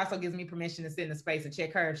she also gives me permission to sit in the space and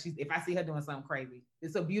check her if I see her doing something crazy.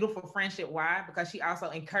 It's a beautiful friendship. Why? Because she also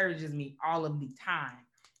encourages me all of the time,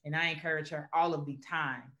 and I encourage her all of the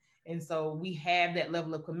time. And so we have that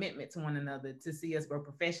level of commitment to one another to see us grow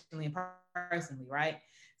professionally and personally, right?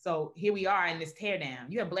 So here we are in this teardown.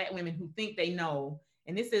 You have Black women who think they know,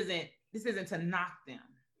 and this isn't to knock them,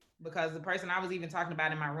 because the person I was even talking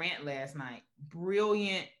about in my rant last night,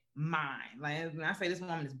 brilliant mind. Like, when I say this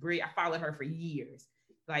woman is brilliant, I followed her for years,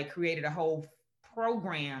 like created a whole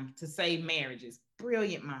program to save marriages,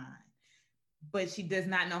 brilliant mind, but she does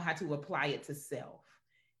not know how to apply it to self.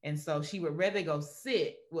 And so she would rather go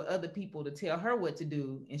sit with other people to tell her what to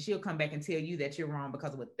do, and she'll come back and tell you that you're wrong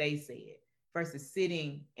because of what they said, versus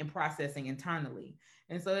sitting and processing internally.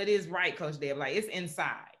 And so it is right, Coach Deb, like, it's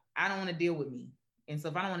inside. I don't want to deal with me. And so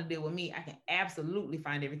if I don't want to deal with me, I can absolutely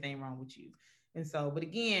find everything wrong with you. And so, but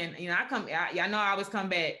again, you know, I know I always come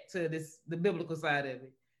back to the biblical side of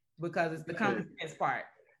it, because it's the common sense part.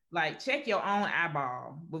 Like, check your own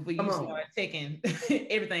eyeball before you start checking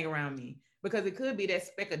everything around me, because it could be that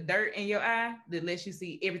speck of dirt in your eye that lets you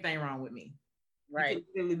see everything wrong with me. Right. You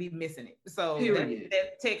could really be missing it. So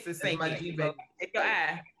that text is saying, check your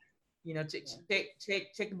eye. You know, check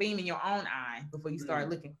the beam in your own eye before you start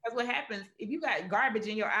looking. Because what happens if you got garbage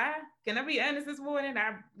in your eye? Can I be honest this morning?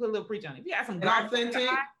 I put a little preach on it. If you got some garbage in your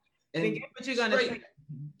eye, then guess what you're gonna see?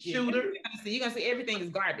 Shooter. You're gonna see everything is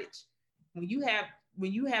garbage. When you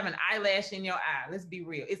have an eyelash in your eye, let's be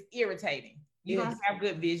real, it's irritating. You don't have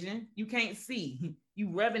good vision. You can't see. You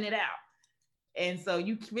rubbing it out. And so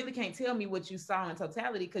you really can't tell me what you saw in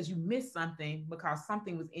totality, because you missed something because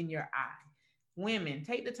something was in your eye. Women,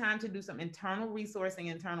 take the time to do some internal resourcing,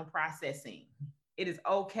 internal processing. It is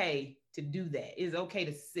okay to do that. It is okay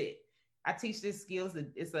to sit. I teach this skill.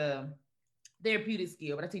 It's a therapeutic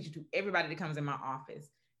skill, but I teach it to everybody that comes in my office.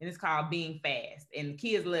 And it's called being fast. And the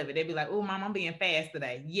kids love it. They be like, oh, Mom, I'm being fast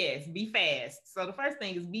today. Yes, be fast. So the first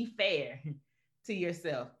thing is be fair. to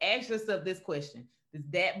yourself. Ask yourself this question: does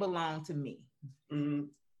that belong to me? Mm-hmm.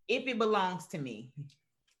 If it belongs to me,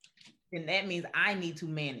 then that means I need to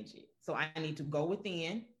manage it. So I need to go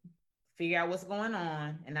within, figure out what's going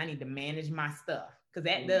on, and I need to manage my stuff because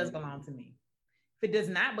that does belong to me. If it does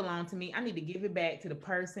not belong to me, I need to give it back to the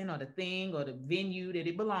person or the thing or the venue that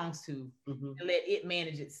it belongs to and let it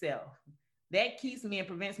manage itself. That keeps me and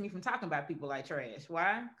prevents me from talking about people like trash.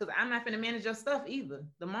 Why? Because I'm not going to manage your stuff either.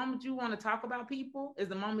 The moment you want to talk about people is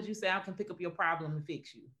the moment you say, I can pick up your problem and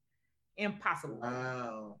fix you. Impossible.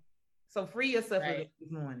 Wow. So free yourself of it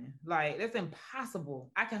this morning. Like, that's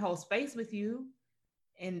impossible. I can hold space with you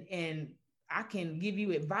and I can give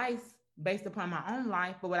you advice based upon my own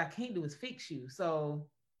life, but what I can't do is fix you. So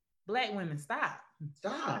Black women, stop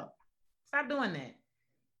doing that.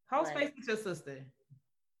 Hold space with your sister.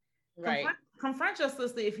 Confront your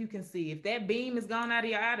sister if you can see. If that beam is gone out of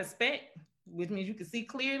your eye to speck, which means you can see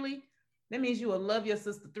clearly, that means you will love your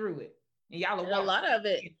sister through it. And y'all will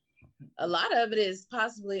a lot of it is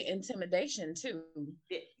possibly intimidation too.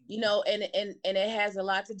 You know, and it has a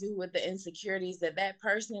lot to do with the insecurities that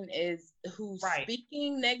person is who's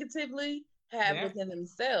speaking negatively have within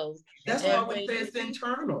themselves. That's why we say it's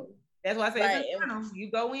internal. That's why I say it's internal. You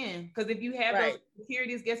go in. Because if you have those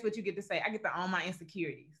insecurities, guess what you get to say? I get to own my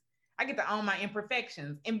insecurities. I get to own my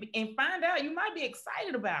imperfections and find out you might be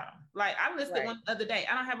excited about them. Like I listed one the other day.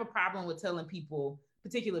 I don't have a problem with telling people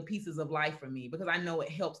particular pieces of life for me because I know it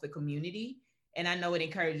helps the community and I know it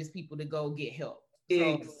encourages people to go get help. So,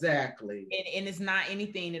 exactly. And it's not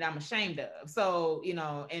anything that I'm ashamed of. So, you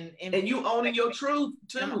know, and you owning your truth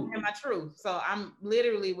too. And I'm owning my truth. So I'm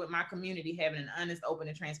literally with my community having an honest, open,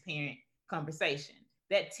 and transparent conversation.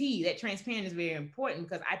 That transparent is very important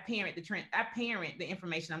because I parent the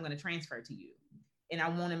information I'm going to transfer to you. And I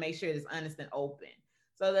want to make sure it's honest and open.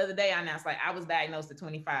 So the other day I announced, like, I was diagnosed at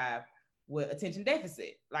 25 with attention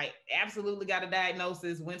deficit, like absolutely got a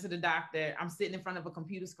diagnosis, went to the doctor. I'm sitting in front of a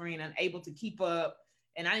computer screen, unable to keep up.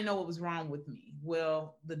 And I didn't know what was wrong with me.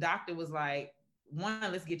 Well, the doctor was like, one,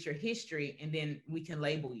 let's get your history and then we can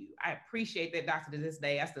label you. I appreciate that doctor to this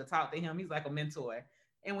day. I still talk to him. He's like a mentor.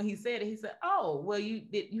 And when he said it, he said, oh, well, you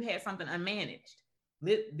had something unmanaged.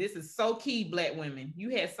 This is so key, Black women.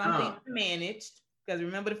 You had something unmanaged. Because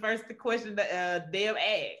remember the question that Deb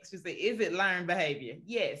asked, she said, is it learned behavior?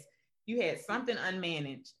 Yes. You had something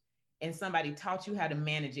unmanaged and somebody taught you how to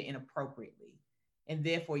manage it inappropriately. And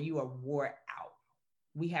therefore you are wore out.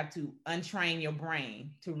 We have to untrain your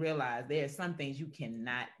brain to realize there are some things you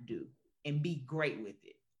cannot do and be great with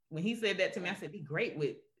it. When he said that to me, I said, be great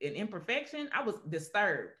with an imperfection. I was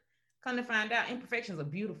disturbed. Come to find out, imperfections are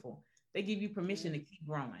beautiful. They give you permission to keep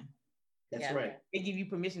growing. That's right. They give you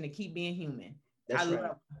permission to keep being human. That's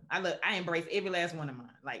right. I embrace every last one of mine.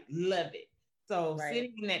 Like, love it. So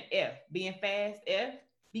sitting in that F, being fast,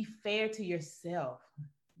 be fair to yourself.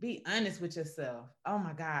 Be honest with yourself. Oh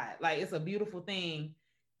my God. Like, it's a beautiful thing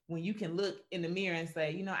when you can look in the mirror and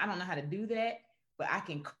say, you know, I don't know how to do that, but I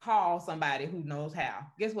can call somebody who knows how.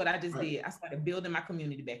 Guess what I just did? I started building my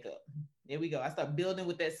community back up. There we go. I started building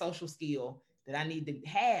with that social skill that I need to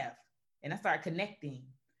have. And I started connecting.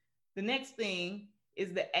 The next thing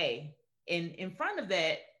is the A. And in front of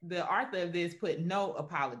that, the author of this put no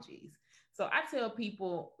apologies. So I tell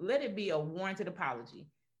people, let it be a warranted apology.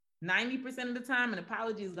 90% of the time, an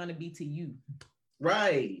apology is going to be to you.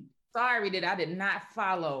 Right. Sorry that I did not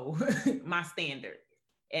follow my standard.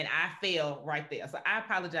 And I failed right there. So I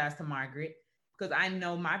apologize to Margaret because I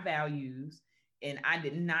know my values and I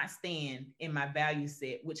did not stand in my value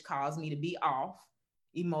set, which caused me to be off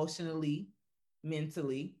emotionally,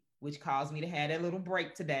 mentally, which caused me to have that little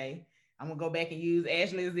break today. I'm gonna go back and use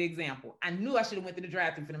Ashley as the example. I knew I should have went to the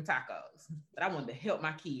drive-thru for them tacos, but I wanted to help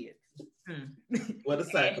my kids. What a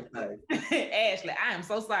sacrifice. Ashley, I am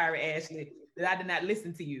so sorry, Ashley, that I did not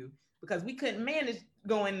listen to you because we couldn't manage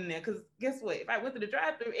going in there. Because guess what? If I went to the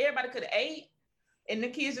drive-thru, everybody could have ate, and the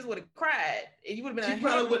kids just would have cried, and you would have been. She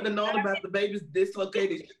probably wouldn't have known about the baby's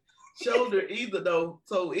dislocated shoulder either, though.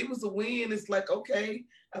 So it was a win. It's like, okay.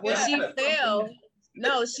 Well, she fell.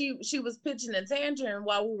 No, she was pitching a tantrum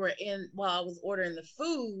while I was ordering the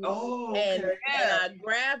food. Oh, okay. And I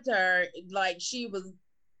grabbed her like she was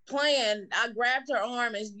playing. I grabbed her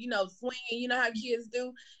arm and, you know, swinging, you know how kids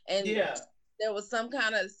do. And there was some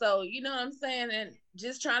kind of, so, you know what I'm saying? And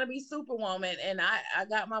just trying to be superwoman. And I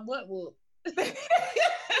got my butt whooped. So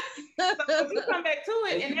you come back to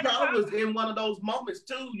it. And you probably was in one of those moments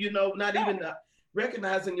too, you know, not even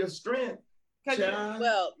recognizing your strength.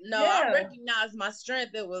 Well, no, I recognized my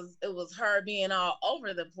strength. It was her being all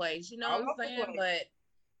over the place. You know what I'm saying? But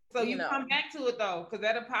so you come back to it though, because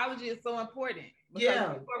that apology is so important.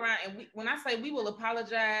 Because we go around and when I say we will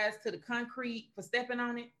apologize to the concrete for stepping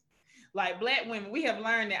on it, like Black women, we have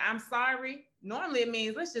learned that I'm sorry. Normally it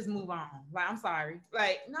means let's just move on. Like, I'm sorry.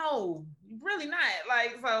 Like, no, really not.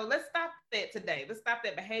 Like, so let's stop that today. Let's stop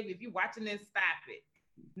that behavior. If you're watching this, stop it.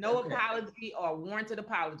 No apology or warranted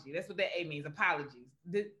apology. That's what that A means, apologies.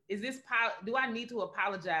 Do I need to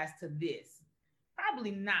apologize to this?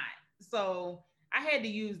 Probably not. So I had to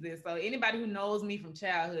use this. So anybody who knows me from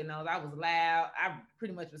childhood knows I was loud. I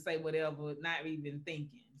pretty much would say whatever, not even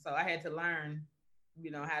thinking. So I had to learn,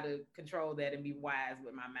 how to control that and be wise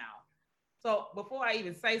with my mouth. So before I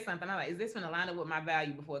even say something, I'm like, is this going to line up with my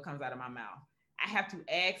value before it comes out of my mouth? I have to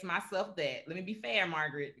ask myself that. Let me be fair,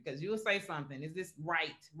 Margaret, because you will say something. Is this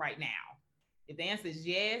right now? If the answer is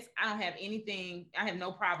yes, I have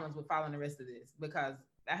no problems with following the rest of this because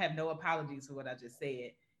I have no apologies for what I just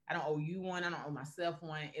said. I don't owe you one. I don't owe myself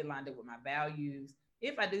one. It lined up with my values.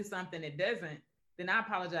 If I do something that doesn't, then I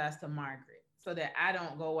apologize to Margaret so that I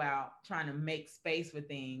don't go out trying to make space for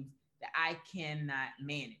things that I cannot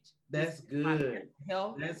manage. That's good.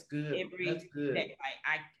 Health. That's good. That's good. Like,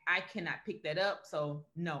 I cannot pick that up. So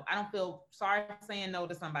no, I don't feel sorry for saying no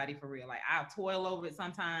to somebody for real. Like, I'll toil over it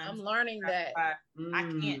sometimes. I'm learning that.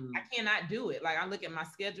 I cannot do it. Like, I look at my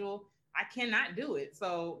schedule. I cannot do it.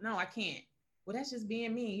 So no, I can't. Well, that's just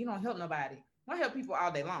being me. You don't help nobody. I help people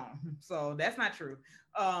all day long. So that's not true.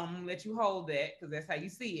 Let you hold that because that's how you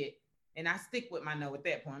see it. And I stick with my no at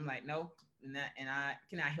that point. I'm like, no, and I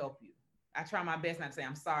cannot help you. I try my best not to say,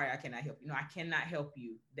 I'm sorry, I cannot help you. No, I cannot help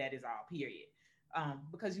you. That is all, period.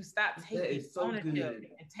 Because you stop taking ownership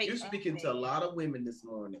and take. You're speaking to a lot of women this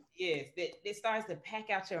morning. Yes, that starts to pack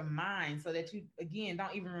out your mind so that you, again,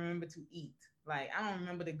 don't even remember to eat. Like, I don't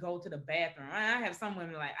remember to go to the bathroom. I have some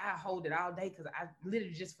women like, I hold it all day because I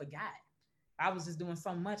literally just forgot. I was just doing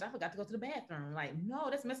so much. I forgot to go to the bathroom. Like, no,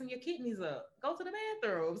 that's messing your kidneys up. Go to the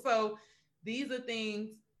bathroom. So these are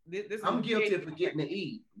things. I'm guilty of forgetting to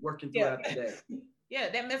eat, working throughout the day. Yeah,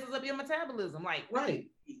 that messes up your metabolism. Like, right.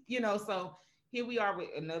 So here we are with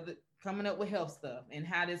coming up with health stuff and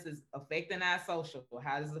how this is affecting our social,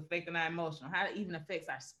 how this is affecting our emotional, how it even affects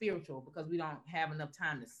our spiritual, because we don't have enough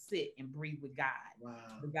time to sit and breathe with God. Wow.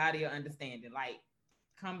 The God of your understanding. Like,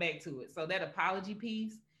 come back to it. So that apology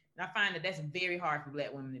piece, and I find that that's very hard for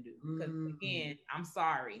Black women to do. Because again, I'm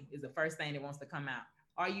sorry is the first thing that wants to come out.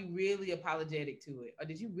 Are you really apologetic to it? Or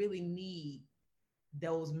did you really need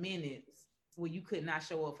those minutes where you could not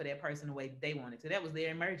show up for that person the way they wanted to? That was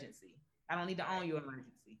their emergency. I don't need to own your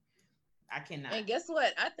emergency. I cannot. And guess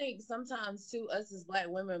what? I think sometimes too, us as Black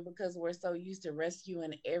women, because we're so used to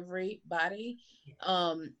rescuing everybody,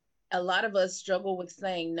 a lot of us struggle with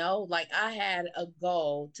saying no. Like, I had a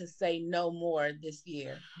goal to say no more this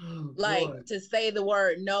year. To say the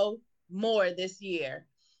word no more this year.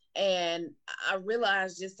 And I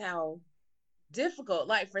realized just how difficult,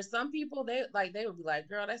 like, for some people, they would be like,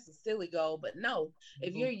 girl, that's a silly goal. But no,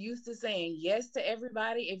 if you're used to saying yes to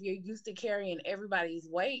everybody, if you're used to carrying everybody's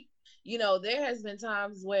weight, there has been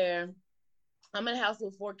times where I'm in a house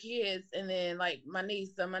with 4 kids, and then like my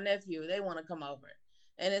niece and my nephew, they want to come over.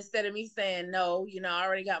 And instead of me saying no, I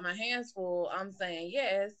already got my hands full, I'm saying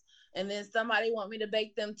yes. And then somebody want me to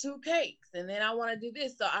bake them 2 cakes, and then I want to do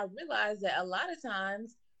this. So I realized that a lot of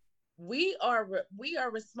times we are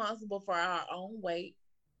responsible for our own weight.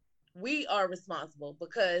 We are responsible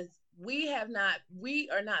because we are not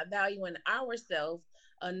valuing ourselves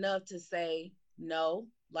enough to say no.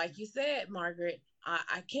 Like you said, Margaret,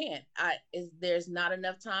 I can't. There's not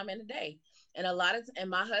enough time in the day. And and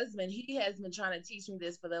my husband, he has been trying to teach me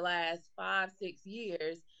this for the last 5-6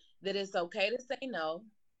 years, that it's okay to say no,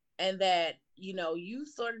 and that you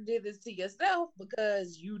sort of did this to yourself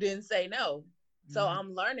because you didn't say no. So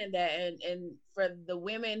I'm learning that, and for the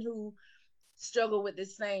women who struggle with the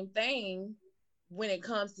same thing when it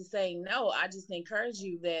comes to saying no, I just encourage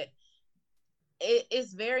you that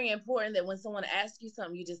it's very important that when someone asks you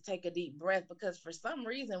something, you just take a deep breath, because for some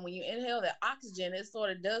reason, when you inhale the oxygen, it sort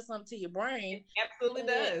of does something to your brain. It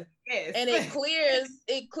absolutely does. Yes. And it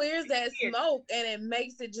clears that smoke, and it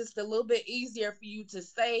makes it just a little bit easier for you to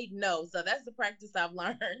say no. So that's the practice I've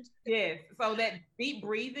learned. Yes. So that deep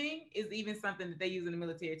breathing is even something that they use in the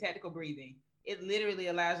military, tactical breathing. It literally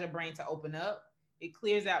allows your brain to open up. It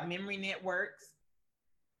clears out memory networks,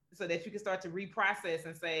 so that you can start to reprocess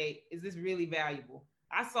and say, is this really valuable?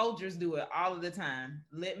 Our soldiers do it all of the time.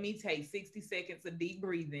 Let me take 60 seconds of deep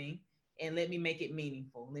breathing and let me make it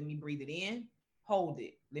meaningful. Let me breathe it in, hold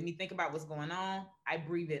it. Let me think about what's going on. I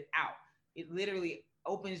breathe it out. It literally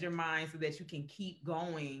opens your mind so that you can keep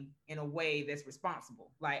going in a way that's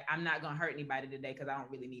responsible. Like, I'm not going to hurt anybody today because I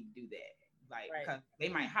don't really need to do that. like because they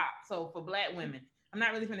might hop. So for Black women, I'm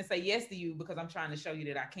not really going to say yes to you because I'm trying to show you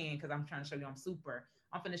that I can, because I'm trying to show you I'm super.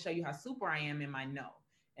 I'm going to show you how super I am in my no.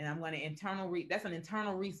 And I'm going to that's an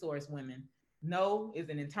internal resource, women. No is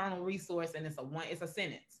an internal resource, and it's a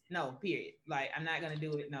sentence. No, period. Like, I'm not going to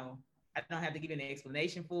do it. No, I don't have to give you an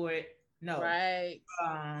explanation for it. No. Right.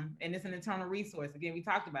 And it's an internal resource. Again, we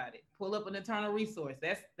talked about it. Pull up an internal resource.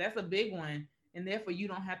 That's a big one. And therefore you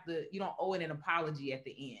don't owe it an apology at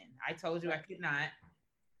the end. I told you I could not.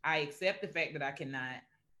 I accept the fact that I cannot.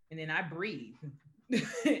 And then I breathe.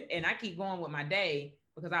 And I keep going with my day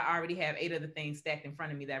because I already have 8 other things stacked in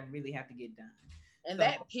front of me that I really have to get done. And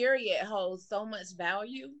that period holds so much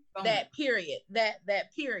value. That period.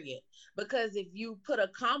 Because if you put a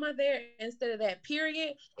comma there instead of that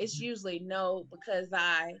period, it's usually no, because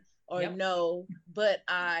I, or no, but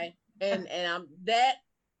I, and I'm that.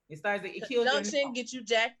 It kills conjunction, get you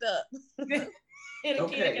jacked up.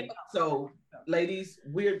 Okay, so ladies,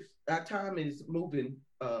 our time is moving.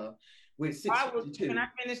 With 6:52. Can I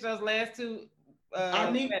finish those last two?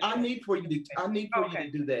 I need for you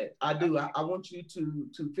to do that. I do. Okay. I want you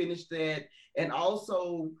to finish that, and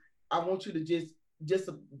also I want you to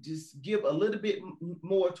just give a little bit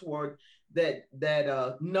more toward that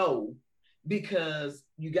no, because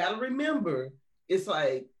you got to remember, it's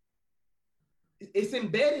like it's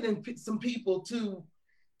embedded in some people to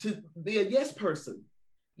be a yes person.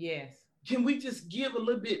 Yes. Can we just give a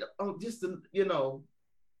little bit just to,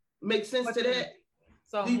 make sense to that?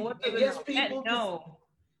 So more than yes people,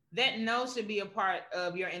 that no should be a part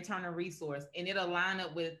of your internal resource, and it'll line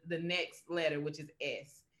up with the next letter, which is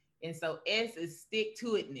S. And so S is stick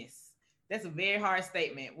to itness. That's a very hard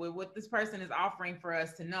statement. What this person is offering for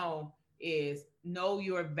us to know is know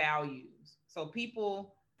your values. So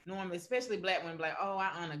people normally, especially Black women, like, oh,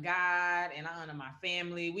 I honor God and I honor my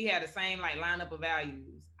family. We have the same like lineup of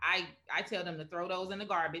values. I tell them to throw those in the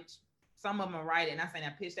garbage. Some of them are right, and I say,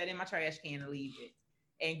 now pitch that in my trash can and leave it,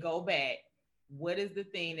 and go back. What is the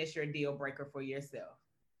thing that's your deal breaker for yourself?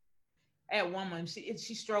 At one moment,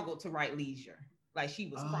 she struggled to write leisure. Like, she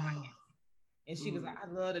was crying. And she was like, I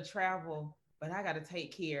love to travel, but I got to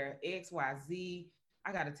take care of X, Y, Z.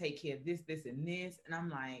 I got to take care of this, this, and this. And I'm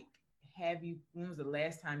like, when was the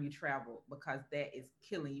last time you traveled? Because that is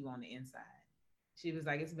killing you on the inside. She was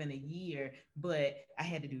like, it's been a year, but I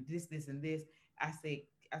had to do this, this, and this. I said,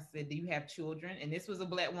 do you have children? And this was a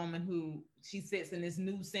Black woman who, she sits in this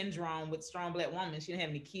new syndrome with strong Black woman. She didn't have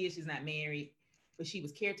any kids. She's not married, but she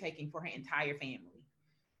was caretaking for her entire family.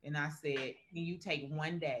 And I said, can you take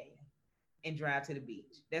one day and drive to the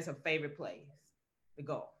beach? That's her favorite place to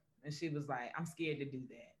go. And she was like, I'm scared to do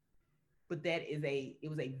that. But it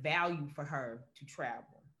was a value for her to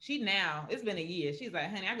travel. It's been a year. She's like,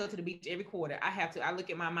 honey, I go to the beach every quarter. I look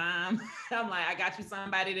at my mom. I'm like, I got you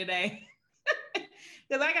somebody today.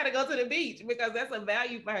 Because I got to go to the beach, because that's a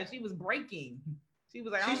value for her. She was breaking. She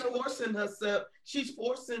was like, she's forcing herself. She's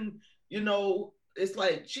forcing, it's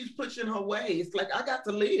like she's pushing her way. It's like, I got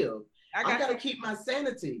to live. I got to keep my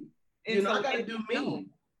sanity. I got to do me. No.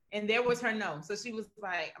 And there was her no. So she was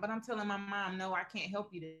like, but I'm telling my mom, no, I can't help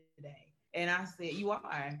you today. And I said, you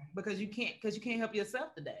are, because you can't help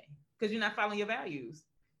yourself today, because you're not following your values.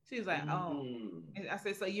 She was like, oh. And I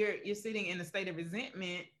said, so you're sitting in a state of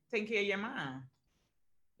resentment, taking care of your mom.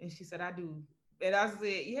 And she said, I do. And I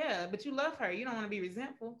said, yeah, but you love her. You don't want to be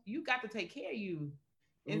resentful. You got to take care of you.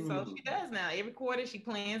 And so she does now. Every quarter she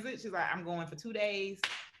plans it. She's like, I'm going for 2 days.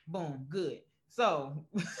 Boom, good. So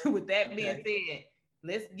with that being said,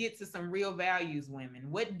 let's get to some real values, women.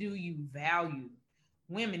 What do you value?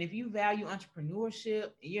 Women, if you value entrepreneurship,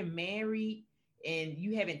 you're married and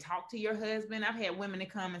you haven't talked to your husband, I've had women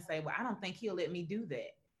that come and say, well, I don't think he'll let me do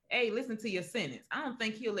that. Hey, listen to your sentence. I don't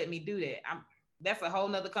think he'll let me do that. That's a whole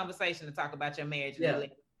nother conversation to talk about your marriage. Yeah.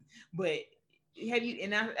 But have you,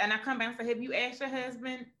 and I come back and say, have you asked your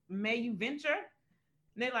husband, may you venture?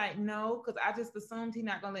 And they're like, no, because I just assumed he's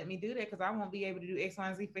not going to let me do that because I won't be able to do X, Y,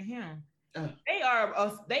 and Z for him. They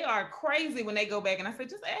are crazy when they go back. And I said,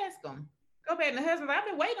 just ask them. Go back. And the husband's like, I've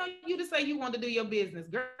been waiting on you to say you want to do your business.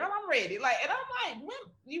 Girl, I'm ready. Like, and I'm like,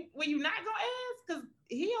 when you not going to ask? Because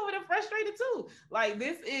he over there frustrated too. Like,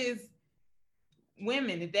 this is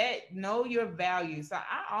women that know your values. So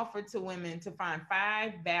I offer to women to find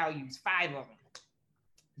 5 values, 5 of them,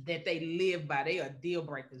 that they live by. They are deal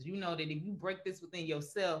breakers. You know that if you break this within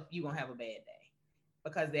yourself, you're going to have a bad day,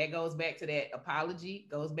 because that goes back to that apology,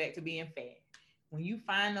 goes back to being fair. When you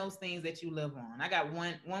find those things that you live on, I got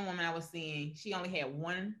one woman I was seeing, she only had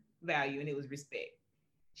one value, and it was respect.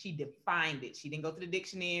 She defined it. She didn't go to the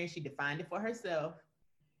dictionary. She defined it for herself.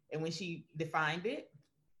 And when she defined it,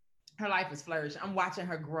 her life is flourishing. I'm watching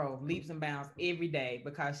her grow leaps and bounds every day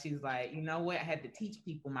because she's like, you know what? I had to teach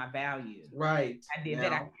people my value. Right. I did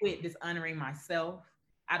that. I quit dishonoring myself.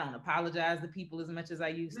 I don't apologize to people as much as I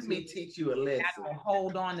used to. Let me teach you a lesson. I don't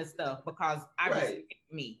hold on to stuff because I respect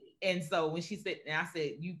me. And so when she said, and I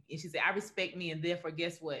said, and she said, I respect me. And therefore,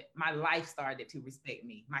 guess what? My life started to respect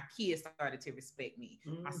me. My kids started to respect me.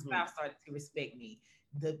 Mm-hmm. My spouse started to respect me.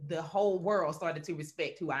 The whole world started to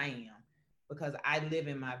respect who I am because I live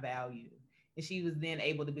in my value. And she was then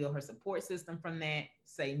able to build her support system from that,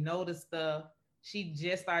 say no to stuff. She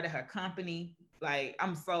just started her company. Like,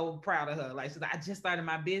 I'm so proud of her. Like, she's like, I just started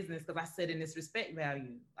my business because I set in this respect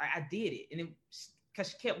value. I did it. And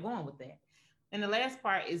because she kept going with that. And the last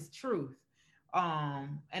part is truth.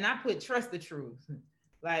 And I put trust the truth.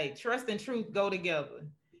 Like, trust and truth go together.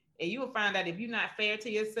 And you will find out if you're not fair to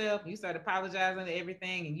yourself, you start apologizing to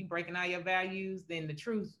everything and you breaking all your values, then the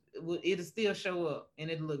truth, it'll still show up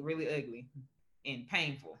and it'll look really ugly and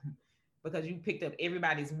painful because you picked up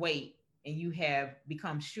everybody's weight and you have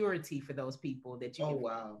become surety for those people that you. Oh,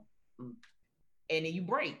 wow. And then you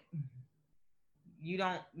break. You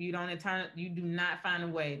do not find a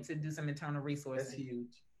way to do some internal resources. That's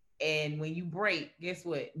huge. And when you break, guess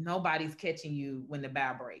what? Nobody's catching you when the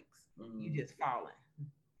bow breaks. You just falling.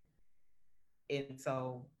 And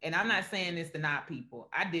so, and I'm not saying this to not people.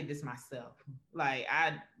 I did this myself. Like,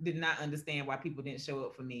 I did not understand why people didn't show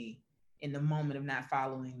up for me in the moment of not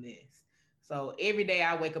following this. So every day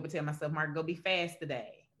I wake up and tell myself, Mark, go be fast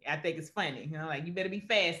today. I think it's funny. You know, like, you better be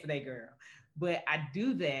fast today, girl. But I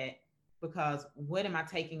do that because what am I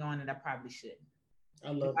taking on that I probably shouldn't?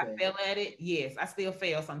 I love that. I fail at it. Yes, I still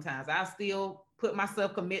fail sometimes. I still put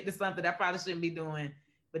myself commit to something that I probably shouldn't be doing.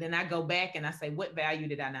 But then I go back and I say, what value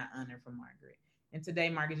did I not honor from Margaret? And today,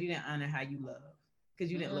 Margaret, you didn't honor how you love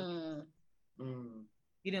because you didn't love.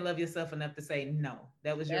 You didn't love yourself enough to say no.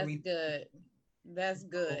 That was your reason. Good. That's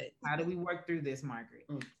good. How do we work through this, Margaret?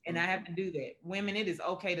 And I have to do that. Women, it is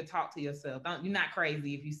okay to talk to yourself. You're not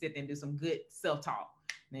crazy if you sit there and do some good self-talk.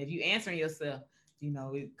 Now, if you answering yourself, you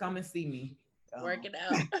know, come and see me. Work it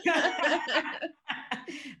out.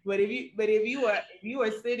 But if you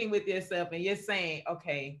are sitting with yourself and you're saying,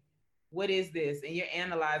 okay, what is this? And you're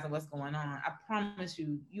analyzing what's going on, I promise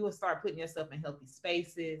you will start putting yourself in healthy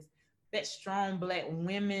spaces. That strong black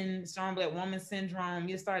woman syndrome,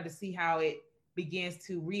 you start to see how it begins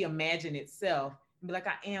to reimagine itself and be like,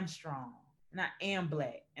 I am strong and I am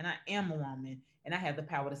black and I am a woman and I have the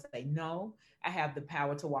power to say no. I have the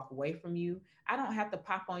power to walk away from you. I don't have to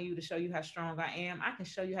pop on you to show you how strong I am. I can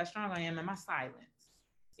show you how strong I am in my silence.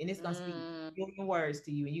 And it's going to speak million words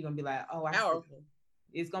to you. And you're going to be like, oh, powerful.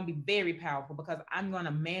 It's going to be very powerful because I'm going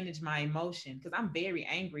to manage my emotion because I'm very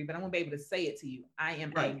angry, but I'm going to be able to say it to you. I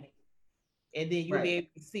am angry. And then you'll be able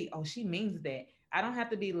to see, oh, she means that. I don't have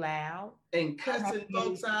to be loud. And cussing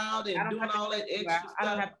folks out and doing all that extra stuff. I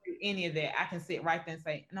don't have to do any of that. I can sit right there and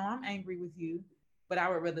say, no, I'm angry with you. But I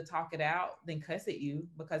would rather talk it out than cuss at you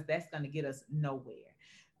because that's going to get us nowhere.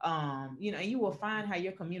 You know, and you will find how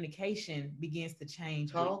your communication begins to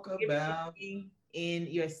change. Talk about in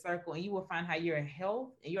your circle, and you will find how your health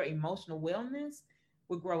and your emotional wellness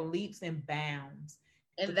will grow leaps and bounds.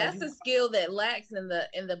 And that's a skill that lacks in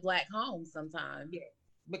the Black home sometimes. Yeah,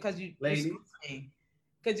 because ladies,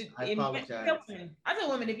 because I apologize. I tell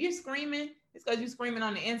women, if you're screaming, it's because you're screaming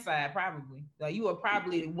on the inside, probably. Like, you are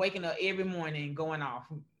probably waking up every morning going off.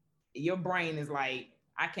 Your brain is like,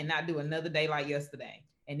 I cannot do another day like yesterday.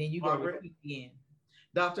 And then you go repeat again.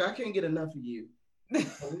 Doctor, I can't get enough of you.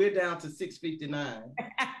 We're down to 6:59.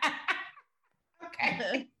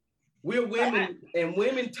 Okay. We're women, and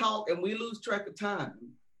women talk, and we lose track of time.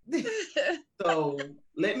 So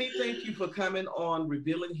let me thank you for coming on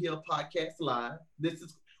Revealing Heal Podcast Live.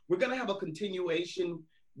 We're going to have a continuation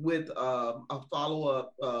with a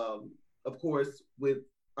follow-up, of course, with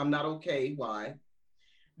I'm Not Okay, Why?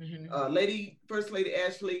 First Lady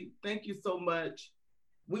Ashley, thank you so much.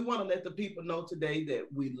 We want to let the people know today that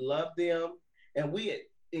we love them, and we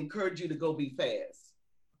encourage you to go be fast.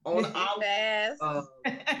 On our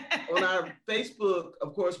Facebook,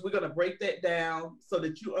 of course, we're going to break that down so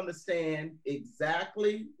that you understand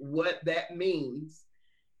exactly what that means.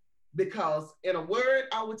 Because in a word,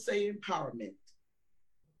 I would say empowerment.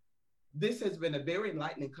 This has been a very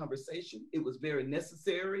enlightening conversation. It was very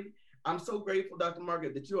necessary. I'm so grateful, Dr.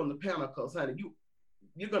 Margaret, that you're on the panel, because, honey,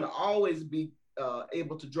 you're going to always be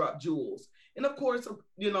able to drop jewels. And of course,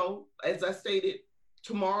 you know, as I stated,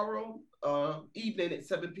 tomorrow evening at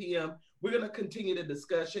 7 p.m., we're going to continue the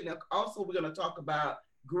discussion. And also, we're going to talk about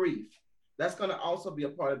grief. That's going to also be a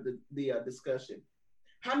part of the discussion.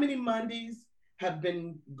 How many Mondays have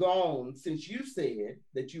been gone since you said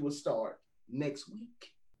that you will start next week.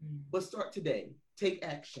 But start today. Take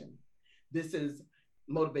action. This is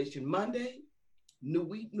Motivation Monday. New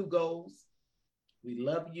week, new goals. We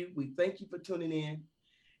love you. We thank you for tuning in.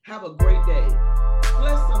 Have a great day.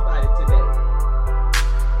 Bless somebody today.